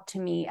reach out to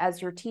me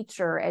as your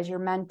teacher, as your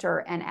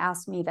mentor, and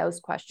ask me those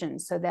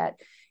questions so that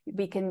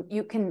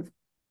you can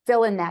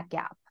fill in that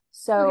gap.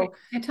 So, okay.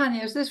 And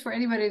Tonya, is this for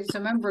anybody that's a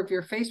member of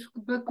your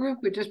Facebook group,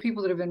 or just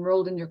people that have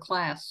enrolled in your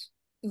class?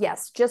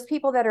 Yes, just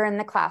people that are in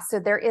the class. So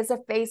there is a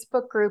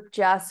Facebook group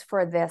just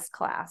for this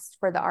class,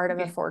 for the Art of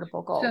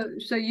Affordable Gold.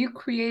 So you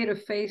create a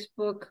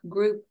Facebook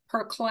group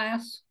per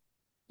class?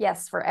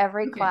 Yes, for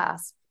every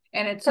class.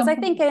 And because I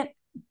think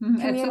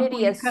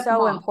community is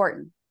so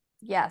important.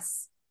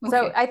 Yes. Okay.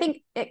 So I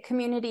think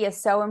community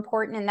is so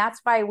important. And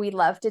that's why we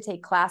love to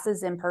take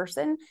classes in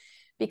person,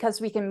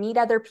 because we can meet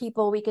other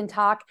people, we can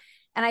talk.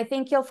 And I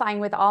think you'll find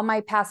with all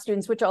my past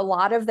students, which a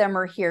lot of them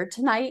are here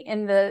tonight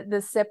in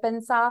the sip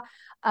and saw,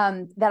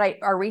 that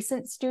are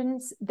recent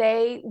students,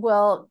 they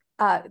will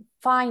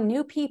find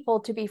new people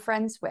to be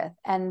friends with.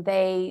 And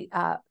they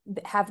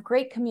have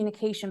great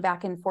communication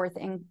back and forth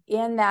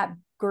in that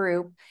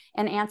group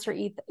and answer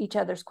each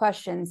other's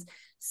questions.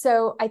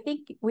 So I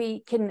think we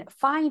can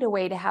find a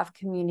way to have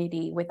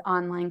community with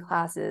online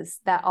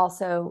classes that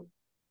also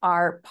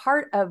are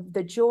part of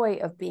the joy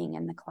of being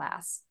in the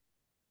class.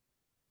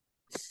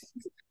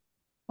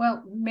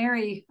 Well,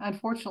 Mary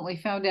unfortunately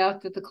found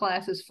out that the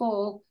class is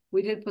full.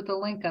 We did put the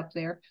link up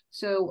there.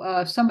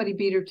 So somebody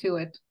beat her to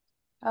it.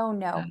 Oh,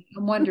 no.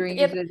 I'm wondering,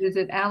 is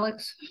it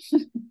Alex?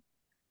 It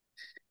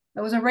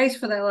was a race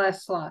for that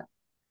last slot.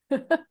 Well,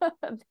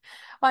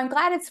 I'm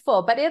glad it's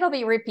full, but it'll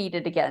be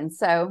repeated again.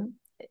 So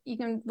you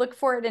can look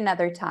for it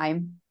another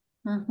time.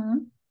 Mm-hmm.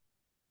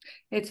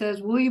 It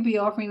says, will you be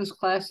offering this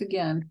class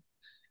again?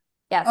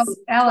 Yes. Oh,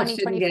 Alex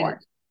didn't get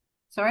it.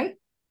 Sorry?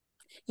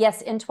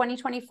 Yes, in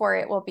 2024,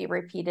 it will be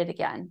repeated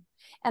again.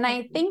 And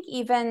I think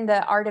even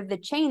the Art of the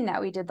Chain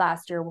that we did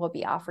last year will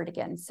be offered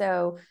again.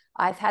 So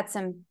I've had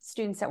some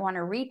students that want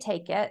to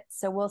retake it.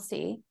 So we'll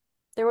see.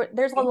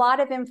 There's a lot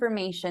of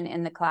information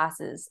in the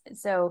classes.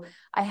 So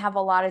I have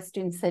a lot of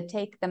students that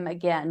take them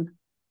again.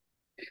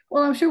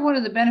 Well, I'm sure one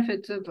of the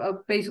benefits of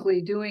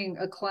basically doing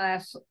a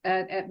class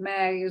at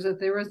MAGG is that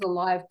there is a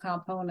live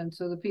component,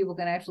 so that people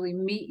can actually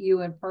meet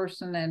you in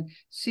person and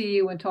see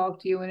you and talk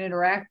to you and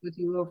interact with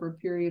you over a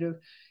period of,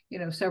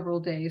 several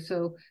days.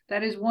 So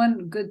that is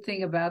one good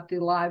thing about the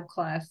live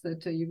class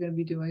that you're going to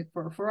be doing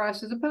for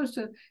us, as opposed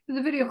to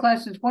the video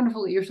class. It's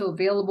wonderful that you're so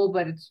available,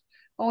 but it's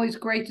always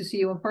great to see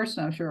you in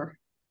person, I'm sure.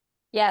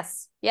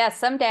 Yes. Yes.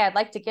 Someday I'd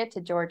like to get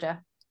to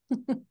Georgia.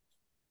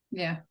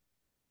 Yeah.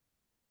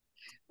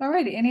 All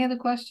righty. Any other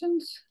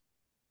questions?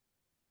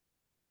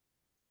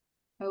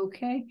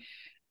 Okay.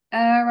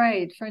 All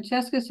right.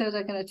 Francesca says,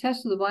 I can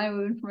attest to the volume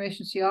of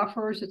information she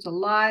offers. It's a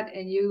lot,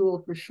 and you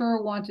will for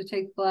sure want to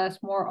take the class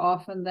more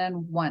often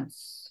than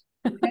once.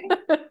 Okay.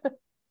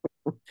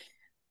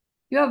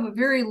 You have a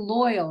very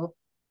loyal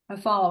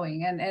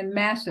following and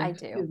massive. I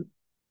do. Too.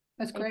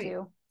 That's great. I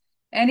do.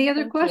 Any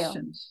other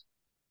questions?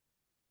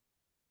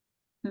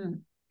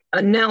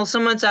 Nell,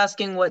 someone's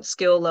asking what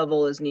skill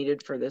level is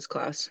needed for this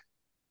class.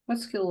 What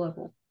skill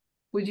level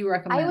would you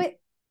recommend?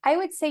 I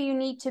would say you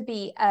need to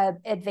be an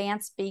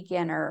advanced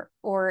beginner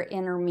or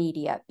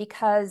intermediate,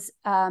 because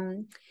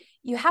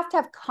you have to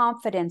have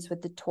confidence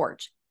with the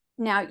torch.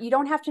 Now, you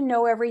don't have to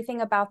know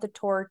everything about the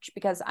torch,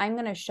 because I'm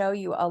going to show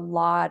you a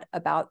lot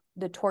about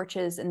the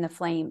torches and the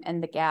flame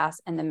and the gas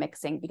and the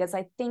mixing, because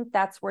I think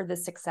that's where the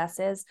success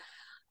is.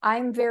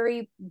 I'm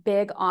very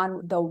big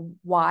on the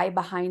why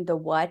behind the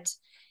what.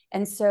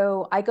 And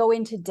so I go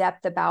into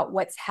depth about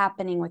what's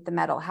happening with the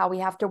metal, how we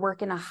have to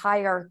work in a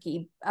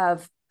hierarchy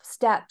of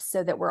steps,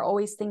 so that we're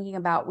always thinking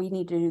about, we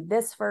need to do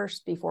this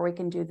first before we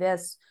can do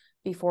this,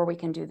 before we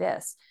can do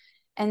this.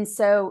 And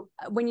so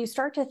when you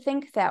start to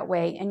think that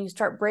way, and you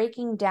start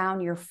breaking down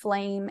your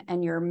flame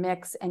and your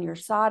mix and your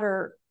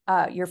solder,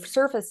 your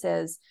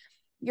surfaces,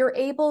 you're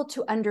able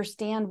to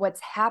understand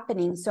what's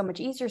happening so much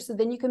easier. So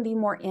then you can be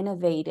more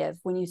innovative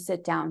when you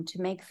sit down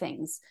to make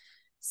things.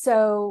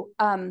 So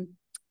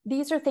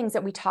these are things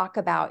that we talk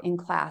about in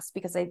class,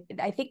 because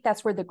I think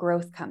that's where the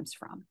growth comes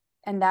from.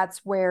 And that's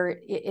where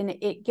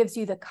it gives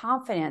you the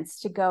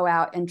confidence to go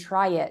out and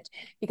try it,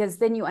 because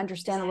then you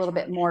understand a little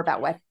bit more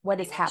about what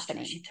is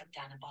happening.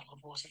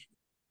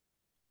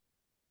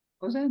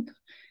 What was that?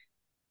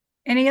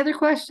 Any other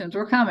questions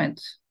or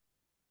comments?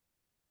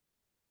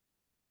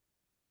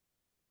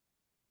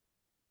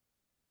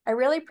 I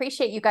really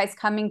appreciate you guys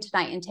coming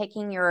tonight and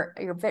taking your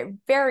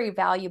very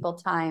valuable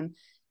time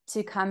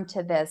to come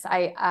to this.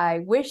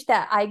 I wish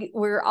that we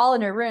were all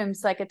in a room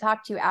so I could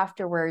talk to you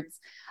afterwards.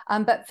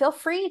 But feel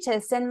free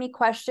to send me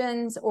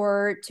questions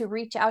or to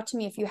reach out to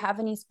me if you have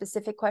any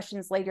specific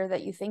questions later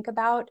that you think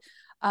about.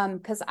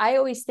 Because I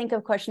always think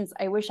of questions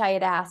I wish I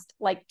had asked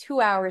like 2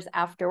 hours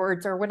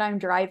afterwards or when I'm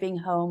driving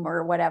home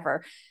or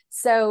whatever.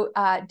 So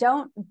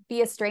don't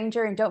be a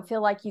stranger and don't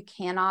feel like you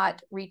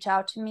cannot reach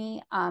out to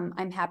me.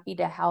 I'm happy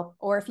to help.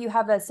 Or if you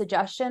have a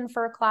suggestion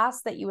for a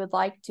class that you would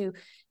like to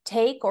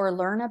take or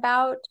learn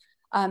about,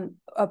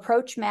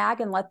 approach MAGG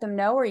and let them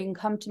know, or you can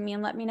come to me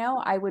and let me know.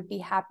 I would be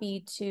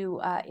happy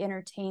to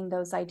entertain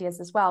those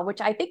ideas as well,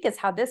 which I think is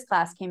how this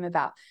class came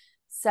about.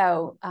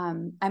 So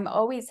I'm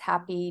always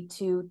happy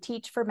to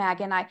teach for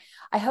MAGG, and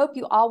I hope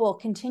you all will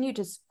continue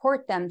to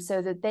support them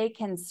so that they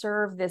can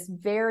serve this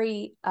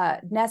very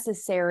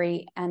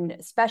necessary and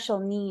special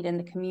need in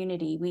the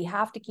community. We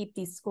have to keep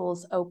these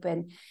schools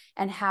open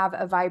and have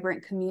a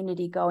vibrant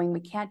community going.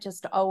 We can't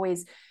just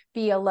always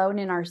be alone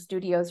in our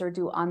studios or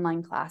do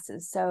online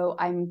classes. So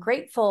I'm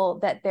grateful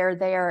that they're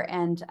there,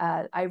 and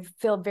I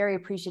feel very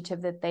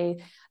appreciative that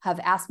they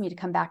have asked me to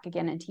come back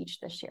again and teach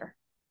this year.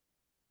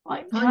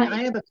 Tonya,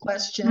 I have a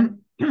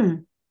question.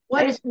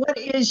 What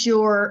is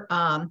your,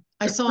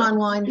 I saw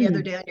online the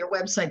other day on your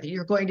website that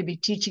you're going to be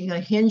teaching a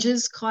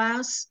hinges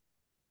class.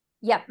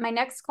 Yep, my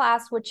next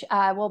class, which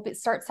will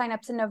start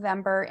signups in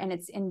November and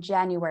it's in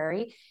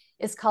January,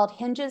 is called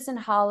Hinges and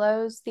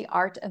Hollows, the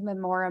Art of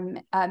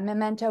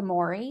Memento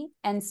Mori.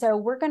 And so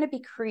we're going to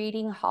be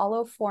creating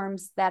hollow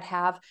forms that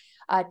have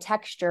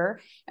texture.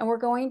 And we're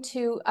going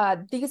to,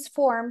 these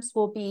forms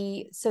will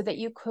be so that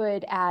you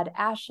could add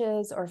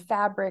ashes or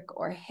fabric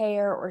or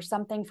hair or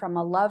something from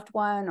a loved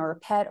one or a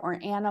pet or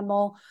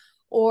animal,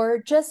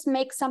 or just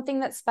make something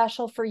that's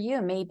special for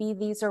you. Maybe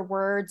these are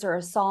words or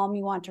a psalm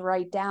you want to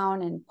write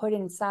down and put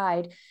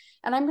inside.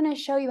 And I'm going to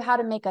show you how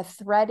to make a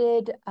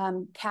threaded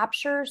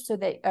capture, so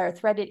that, or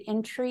threaded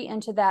entry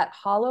into that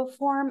hollow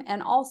form,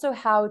 and also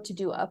how to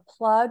do a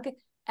plug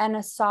and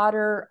a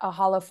solder a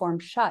hollow form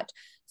shut.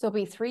 So it'll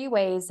be 3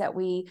 ways that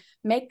we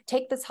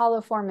take this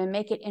hollow form and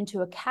make it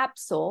into a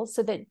capsule,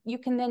 so that you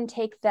can then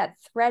take that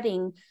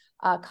threading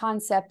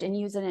concept and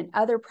use it in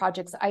other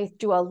projects. I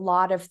do a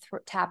lot of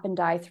tap and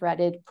die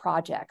threaded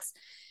projects.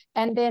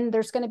 And then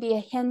there's going to be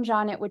a hinge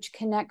on it, which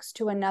connects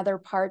to another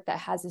part that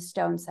has a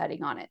stone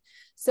setting on it.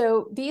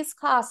 So these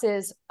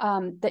classes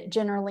that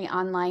generally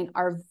online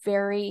are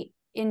very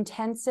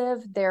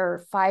intensive.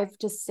 They're 5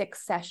 to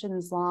 6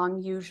 sessions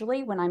long,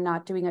 usually, when I'm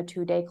not doing a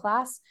 2-day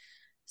class.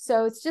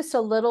 So it's just a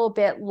little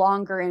bit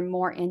longer and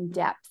more in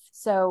depth.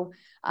 So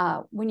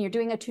when you're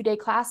doing a 2-day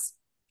class,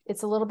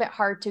 it's a little bit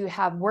hard to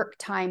have work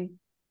time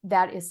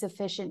that is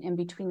sufficient in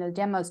between the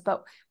demos,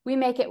 but we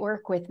make it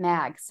work with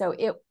MAGG. So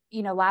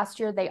last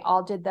year they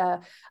all did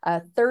the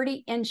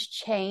 30-inch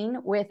chain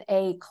with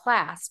a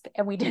clasp,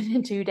 and we did it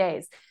in 2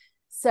 days.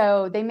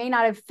 So they may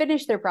not have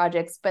finished their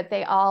projects, but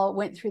they all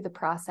went through the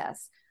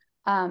process.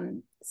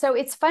 So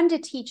it's fun to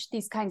teach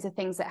these kinds of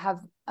things that have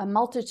a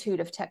multitude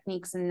of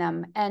techniques in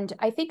them. And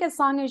I think as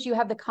long as you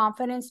have the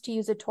confidence to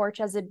use a torch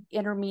as an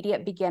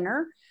intermediate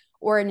beginner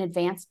or an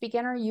advanced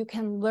beginner, you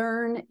can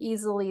learn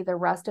easily the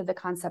rest of the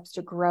concepts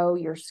to grow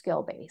your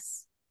skill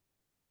base.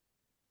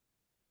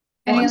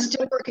 Well, I'm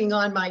still working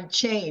on my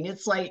chain.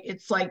 It's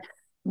like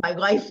my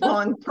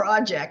lifelong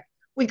project.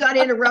 We got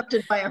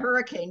interrupted by a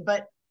hurricane,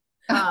 but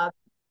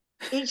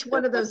each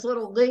one of those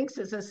little links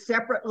is a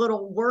separate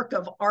little work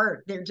of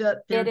art.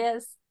 It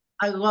is.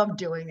 I love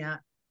doing that.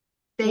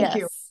 Thank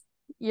you.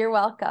 You're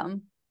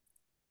welcome.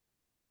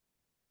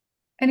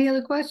 Any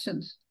other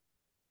questions?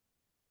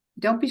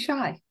 Don't be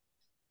shy.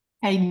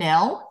 Hey,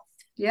 Nell.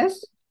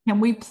 Yes? Can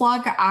we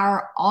plug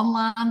our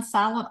online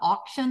silent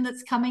auction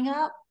that's coming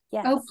up?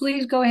 Yes. Oh,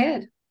 please go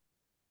ahead.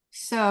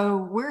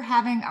 So we're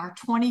having our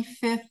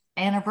 25th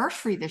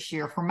anniversary this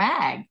year for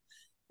MAGG.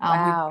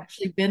 Wow. We've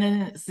actually been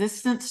in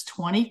existence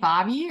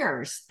 25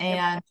 years,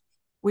 and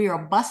we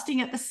are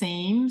busting at the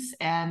seams,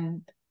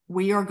 and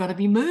we are going to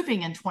be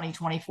moving in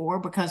 2024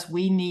 because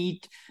we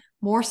need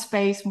more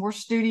space, more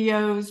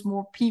studios,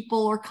 more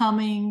people are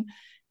coming.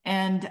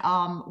 And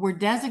we're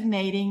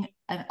designating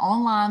an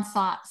online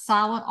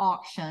silent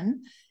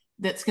auction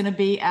that's going to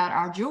be at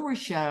our jewelry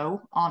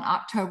show on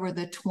October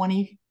the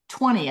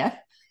 20th.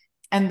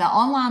 And the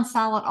online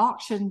silent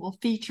auction will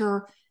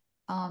feature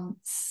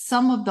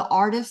some of the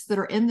artists that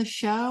are in the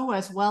show,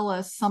 as well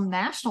as some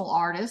national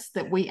artists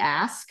that we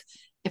ask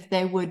if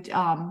they would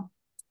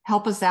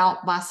help us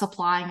out by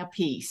supplying a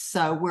piece.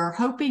 So we're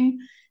hoping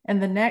in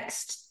the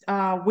next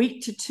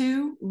week to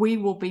 2, we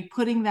will be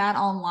putting that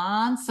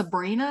online.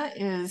 Sabrina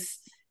is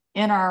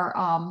in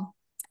our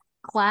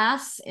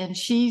class, and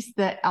she's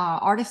the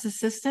artist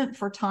assistant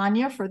for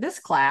Tonya for this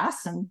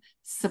class. And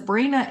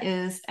Sabrina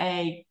is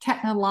a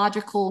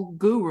technological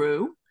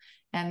guru,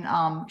 and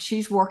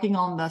she's working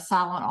on the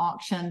silent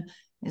auction.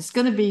 It's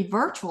going to be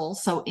virtual,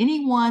 so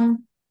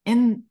anyone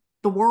in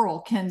the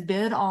world can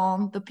bid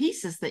on the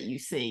pieces that you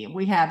see.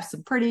 We have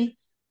some pretty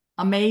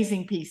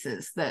amazing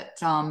pieces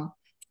that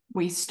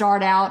we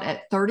start out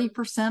at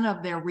 30%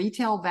 of their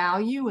retail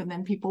value, and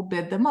then people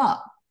bid them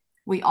up.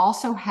 We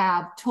also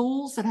have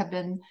tools that have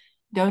been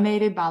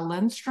donated by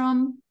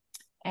Lindstrom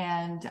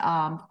and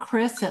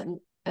Chris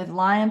at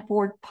Lion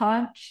Forge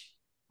Punch.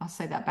 I'll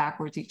say that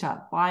backwards each time.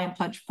 Lion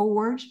Punch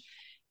Forge.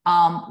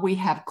 We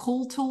have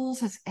Cool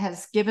Tools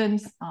has given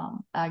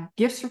a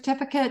gift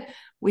certificate.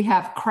 We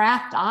have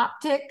Craft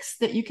Optics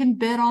that you can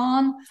bid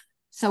on.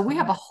 So we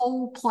have a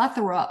whole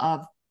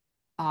plethora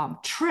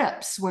of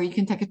trips where you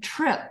can take a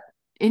trip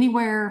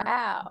anywhere.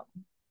 Wow.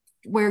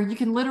 Where you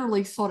can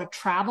literally sort of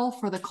travel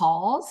for the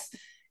cause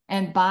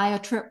and buy a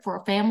trip for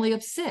a family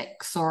of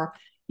 6, or,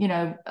 you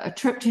know, a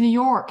trip to New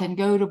York and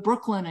go to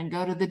Brooklyn and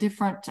go to the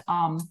different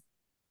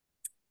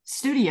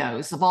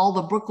studios of all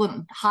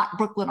the hot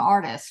Brooklyn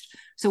artists.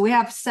 So we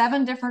have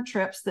 7 different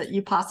trips that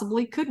you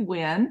possibly could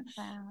win.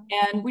 Wow.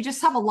 And we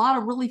just have a lot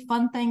of really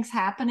fun things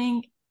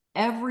happening.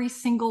 Every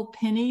single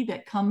penny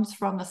that comes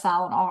from the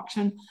silent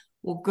auction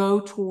will go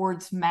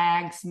towards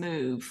MAGG's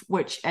move,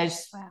 which,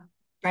 as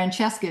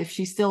Francesca, if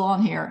she's still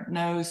on here,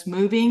 knows,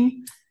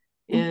 moving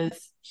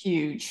is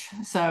huge.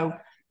 So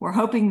we're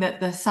hoping that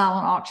the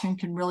silent auction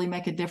can really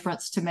make a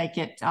difference to make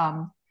it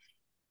a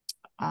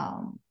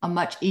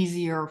much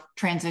easier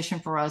transition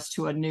for us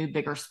to a new,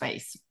 bigger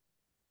space.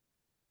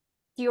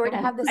 Do you already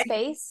have the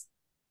space?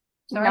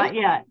 Sorry? Not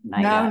yet.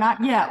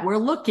 Not yet. We're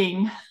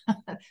looking.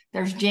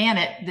 There's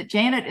Janet.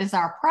 Janet is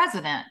our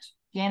president.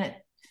 Janet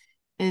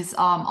is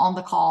on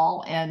the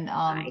call, and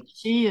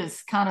she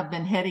has kind of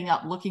been heading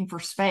up looking for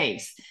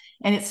space.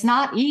 And it's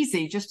not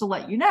easy, just to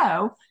let you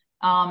know.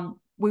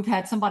 We've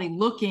had somebody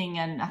looking,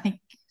 and I think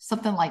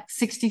something like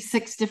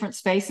 66 different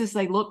spaces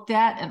they looked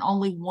at, and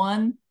only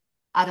 1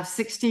 out of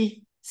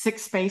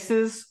 66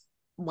 spaces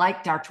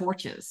liked our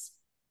torches.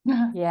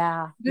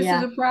 Yeah. This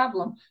is a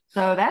problem.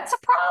 So that's a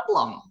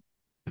problem.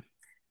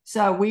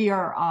 So we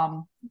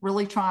are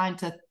really trying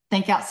to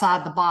think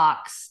outside the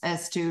box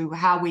as to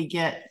how we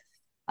get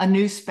a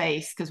new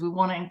space, because we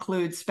want to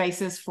include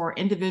spaces for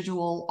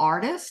individual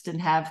artists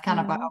and have kind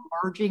of an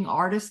emerging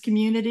artist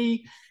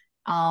community.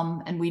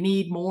 And we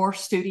need more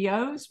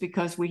studios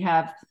because we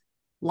have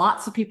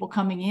lots of people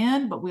coming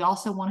in, but we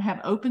also want to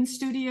have open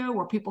studio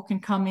where people can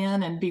come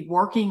in and be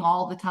working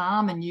all the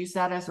time and use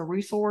that as a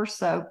resource.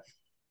 So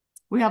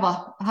we have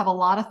a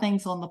lot of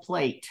things on the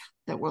plate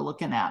that we're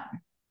looking at.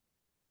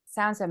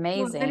 Sounds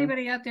amazing. Well, if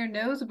anybody out there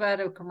knows about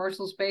a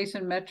commercial space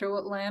in Metro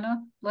Atlanta,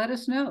 let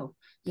us know.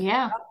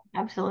 Yeah,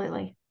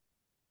 absolutely.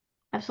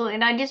 Absolutely.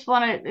 And I just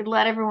want to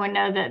let everyone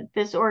know that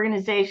this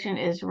organization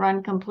is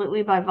run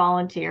completely by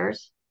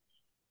volunteers.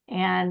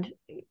 And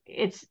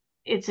it's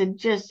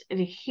just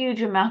a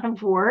huge amount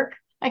of work.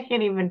 I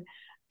can't even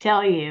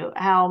tell you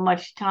how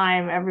much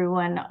time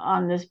everyone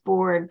on this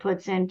board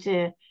puts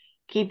into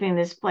keeping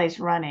this place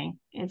running.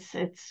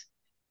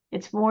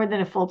 It's more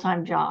than a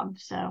full-time job.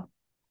 So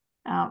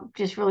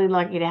just really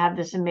lucky to have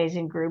this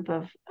amazing group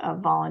of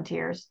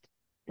volunteers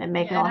that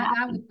make it all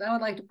happen. I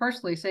would like to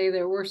personally say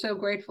that we're so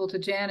grateful to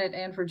Janet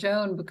and for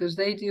Joan, because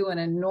they do an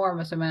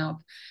enormous amount.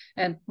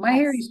 And my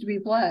hair used to be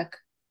black.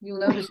 You'll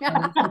notice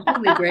it's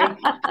completely gray.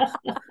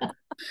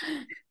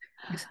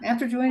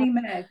 After joining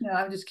MAGG. No,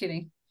 I'm just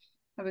kidding.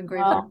 I've been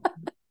grateful.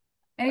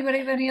 Anybody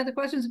have any other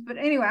questions? But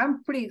anyway,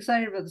 I'm pretty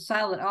excited about the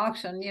silent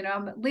auction. You know,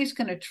 I'm at least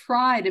going to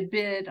try to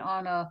bid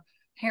on a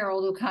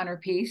Harold O'Connor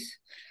piece.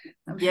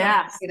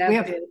 Yes, we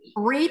have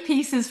 3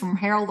 pieces from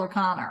Harold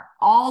O'Connor,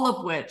 all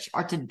of which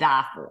are to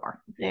die for.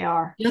 They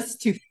are.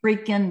 Just to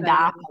freaking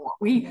die for.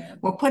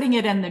 We're putting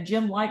it in the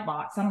gym light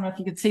box. I don't know if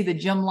you could see the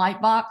gym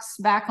light box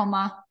back on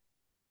my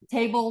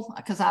table,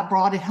 because I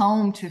brought it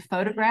home to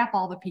photograph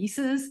all the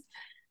pieces.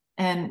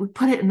 And we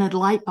put it in the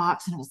light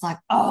box, and it was like,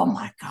 oh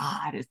my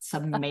God, it's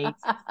amazing.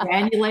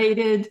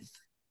 Granulated.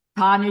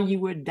 Tonya, you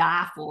would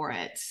die for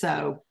it.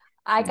 So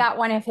I got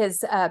one of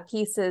his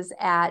pieces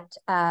at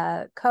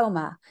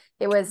Coma.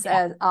 It was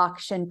an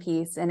auction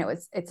piece, and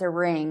it's a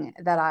ring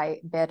that I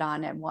bid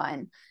on and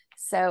won.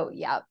 So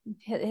yeah,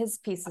 his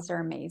pieces are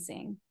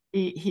amazing.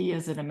 He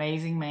is an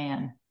amazing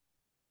man.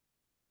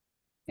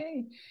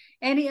 Okay.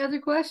 Any other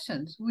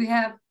questions? We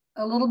have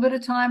a little bit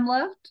of time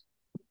left.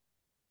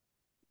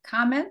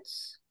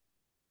 Comments?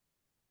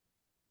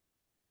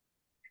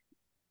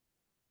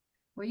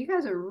 Well, you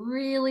guys are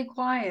really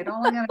quiet.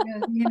 All I gotta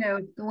do, you know,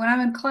 when I'm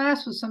in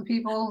class with some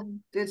people,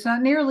 it's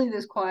not nearly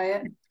this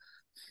quiet.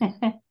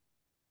 All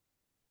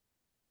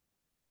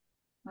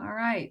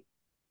right.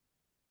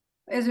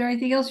 Is there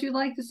anything else you'd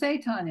like to say,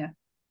 Tonya?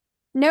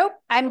 Nope.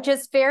 I'm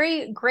just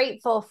very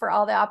grateful for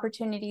all the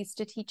opportunities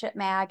to teach at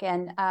MAGG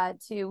and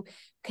to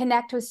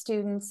connect with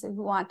students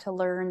who want to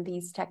learn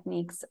these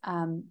techniques,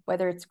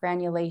 whether it's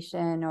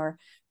granulation or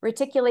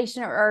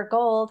reticulation or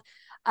gold.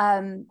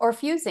 Or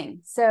fusing.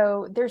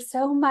 So there's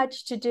so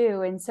much to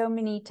do and so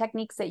many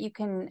techniques that you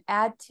can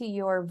add to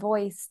your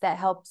voice that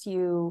helps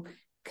you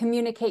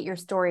communicate your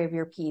story of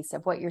your piece,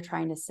 of what you're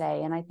trying to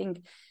say. And I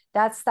think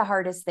that's the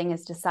hardest thing,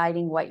 is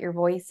deciding what your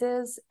voice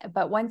is.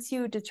 But once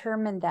you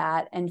determine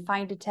that and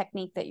find a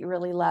technique that you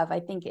really love,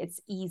 I think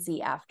it's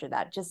easy after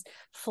that. It just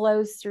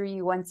flows through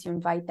you once you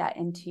invite that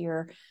into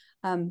your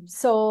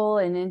soul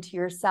and into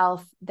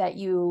yourself, that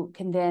you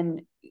can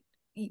then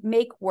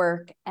make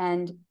work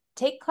and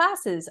take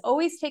classes.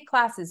 Always take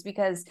classes,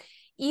 because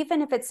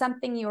even if it's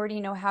something you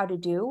already know how to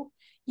do,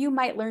 you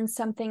might learn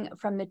something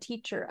from the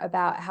teacher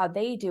about how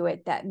they do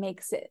it that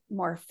makes it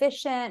more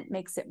efficient,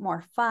 makes it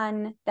more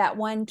fun. That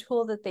one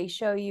tool that they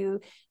show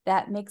you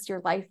that makes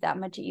your life that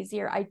much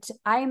easier.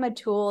 I am a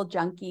tool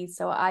junkie,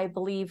 so I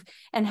believe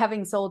in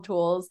having sold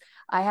tools.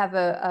 I have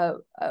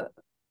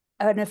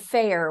an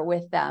affair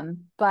with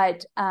them,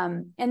 but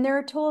and there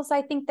are tools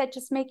I think that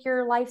just make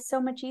your life so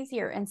much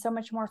easier and so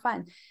much more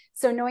fun.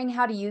 So knowing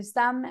how to use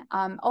them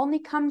only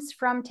comes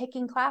from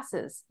taking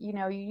classes. You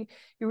know, you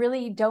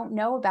really don't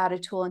know about a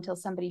tool until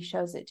somebody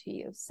shows it to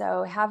you.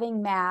 So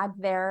having MAGG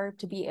there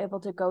to be able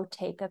to go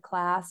take a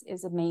class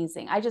is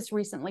amazing. I just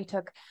recently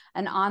took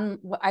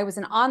I was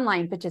an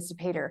online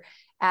participator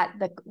at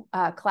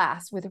the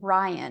class with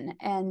Ryan,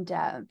 and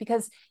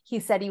because he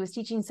said he was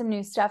teaching some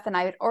new stuff, and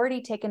I had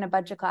already taken a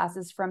bunch of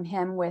classes from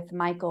him with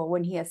Michael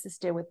when he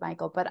assisted with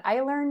Michael, but I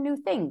learned new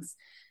things.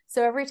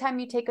 So every time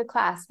you take a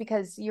class,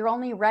 because you're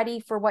only ready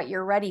for what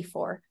you're ready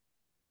for,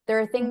 there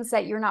are things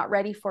that you're not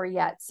ready for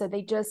yet. So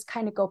they just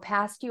kind of go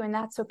past you, and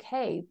that's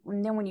okay.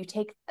 And then when you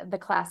take the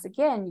class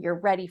again, you're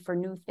ready for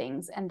new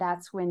things. And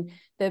that's when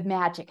the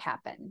magic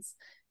happens.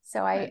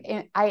 So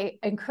I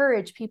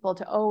encourage people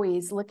to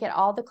always look at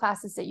all the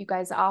classes that you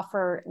guys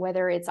offer,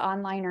 whether it's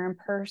online or in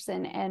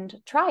person, and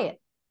try it.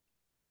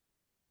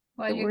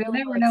 Well, you really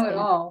never know it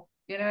all,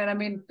 you know. And I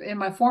mean, in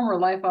my former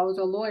life, I was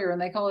a lawyer,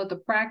 and they call it the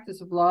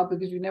practice of law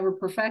because you never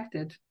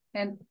perfected.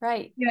 And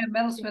right, yeah,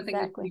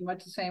 metalsmithing is pretty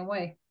much the same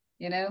way,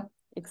 you know.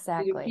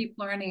 Exactly. So you keep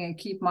learning and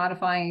keep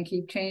modifying and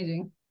keep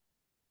changing.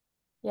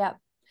 Yeah.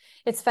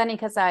 It's funny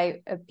because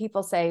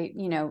people say,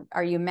 you know,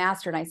 are you a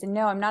master? And I said,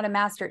 no, I'm not a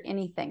master at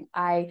anything.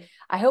 I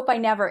hope I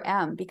never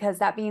am, because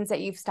that means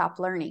that you've stopped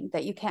learning,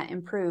 that you can't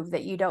improve,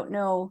 that you don't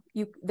know,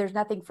 there's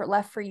nothing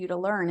left for you to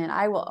learn. And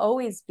I will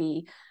always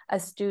be a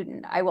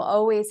student. I will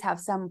always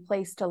have some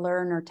place to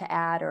learn or to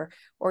add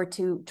or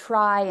to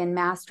try and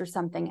master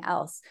something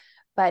else.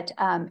 But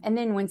and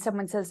then when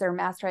someone says they're a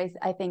master,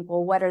 I think,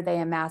 well, what are they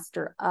a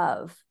master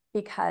of?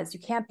 Because you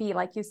can't be,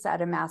 like you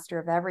said, a master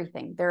of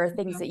everything. There are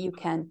things that you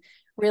can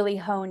really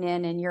hone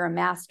in and you're a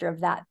master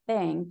of that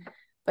thing,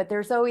 but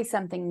there's always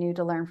something new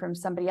to learn from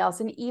somebody else.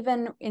 And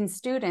even in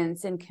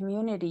students, in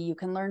community, you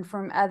can learn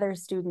from other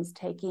students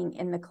taking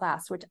in the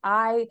class, which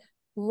I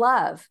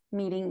love,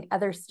 meeting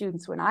other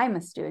students when I'm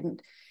a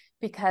student,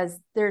 because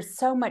there's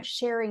so much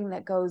sharing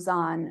that goes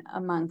on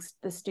amongst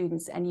the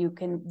students, and you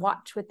can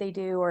watch what they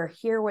do or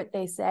hear what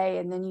they say,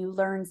 and then you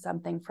learn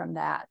something from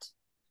that.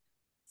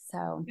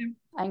 So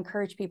I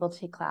encourage people to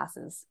take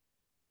classes.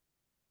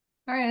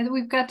 All right,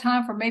 we've got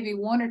time for maybe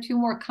one or two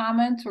more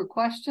comments or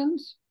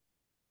questions.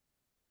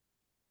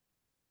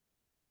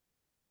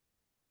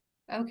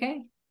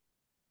 Okay.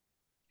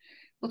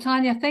 Well,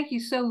 Tonya, thank you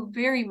so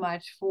very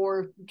much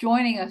for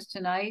joining us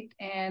tonight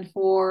and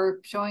for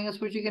showing us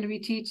what you're going to be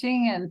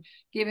teaching and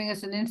giving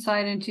us an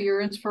insight into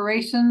your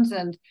inspirations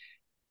and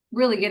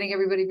really getting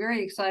everybody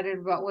very excited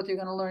about what they're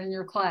going to learn in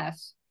your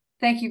class.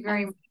 Thank you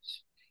very much.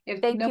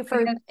 Thank you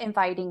for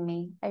inviting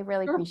me. I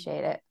really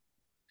appreciate it.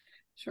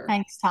 Sure.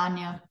 Thanks,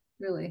 Tonya.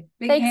 Really.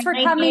 Thanks for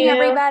coming,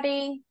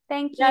 everybody.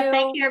 Thank you.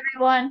 Thank you,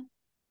 everyone.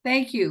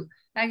 Thank you.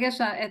 I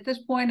guess at this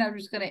point, I'm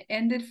just going to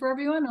end it for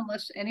everyone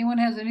unless anyone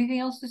has anything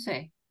else to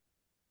say.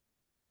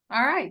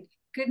 All right.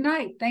 Good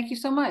night. Thank you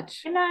so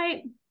much. Good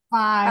night.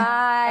 Bye.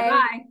 Bye.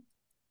 Bye-bye.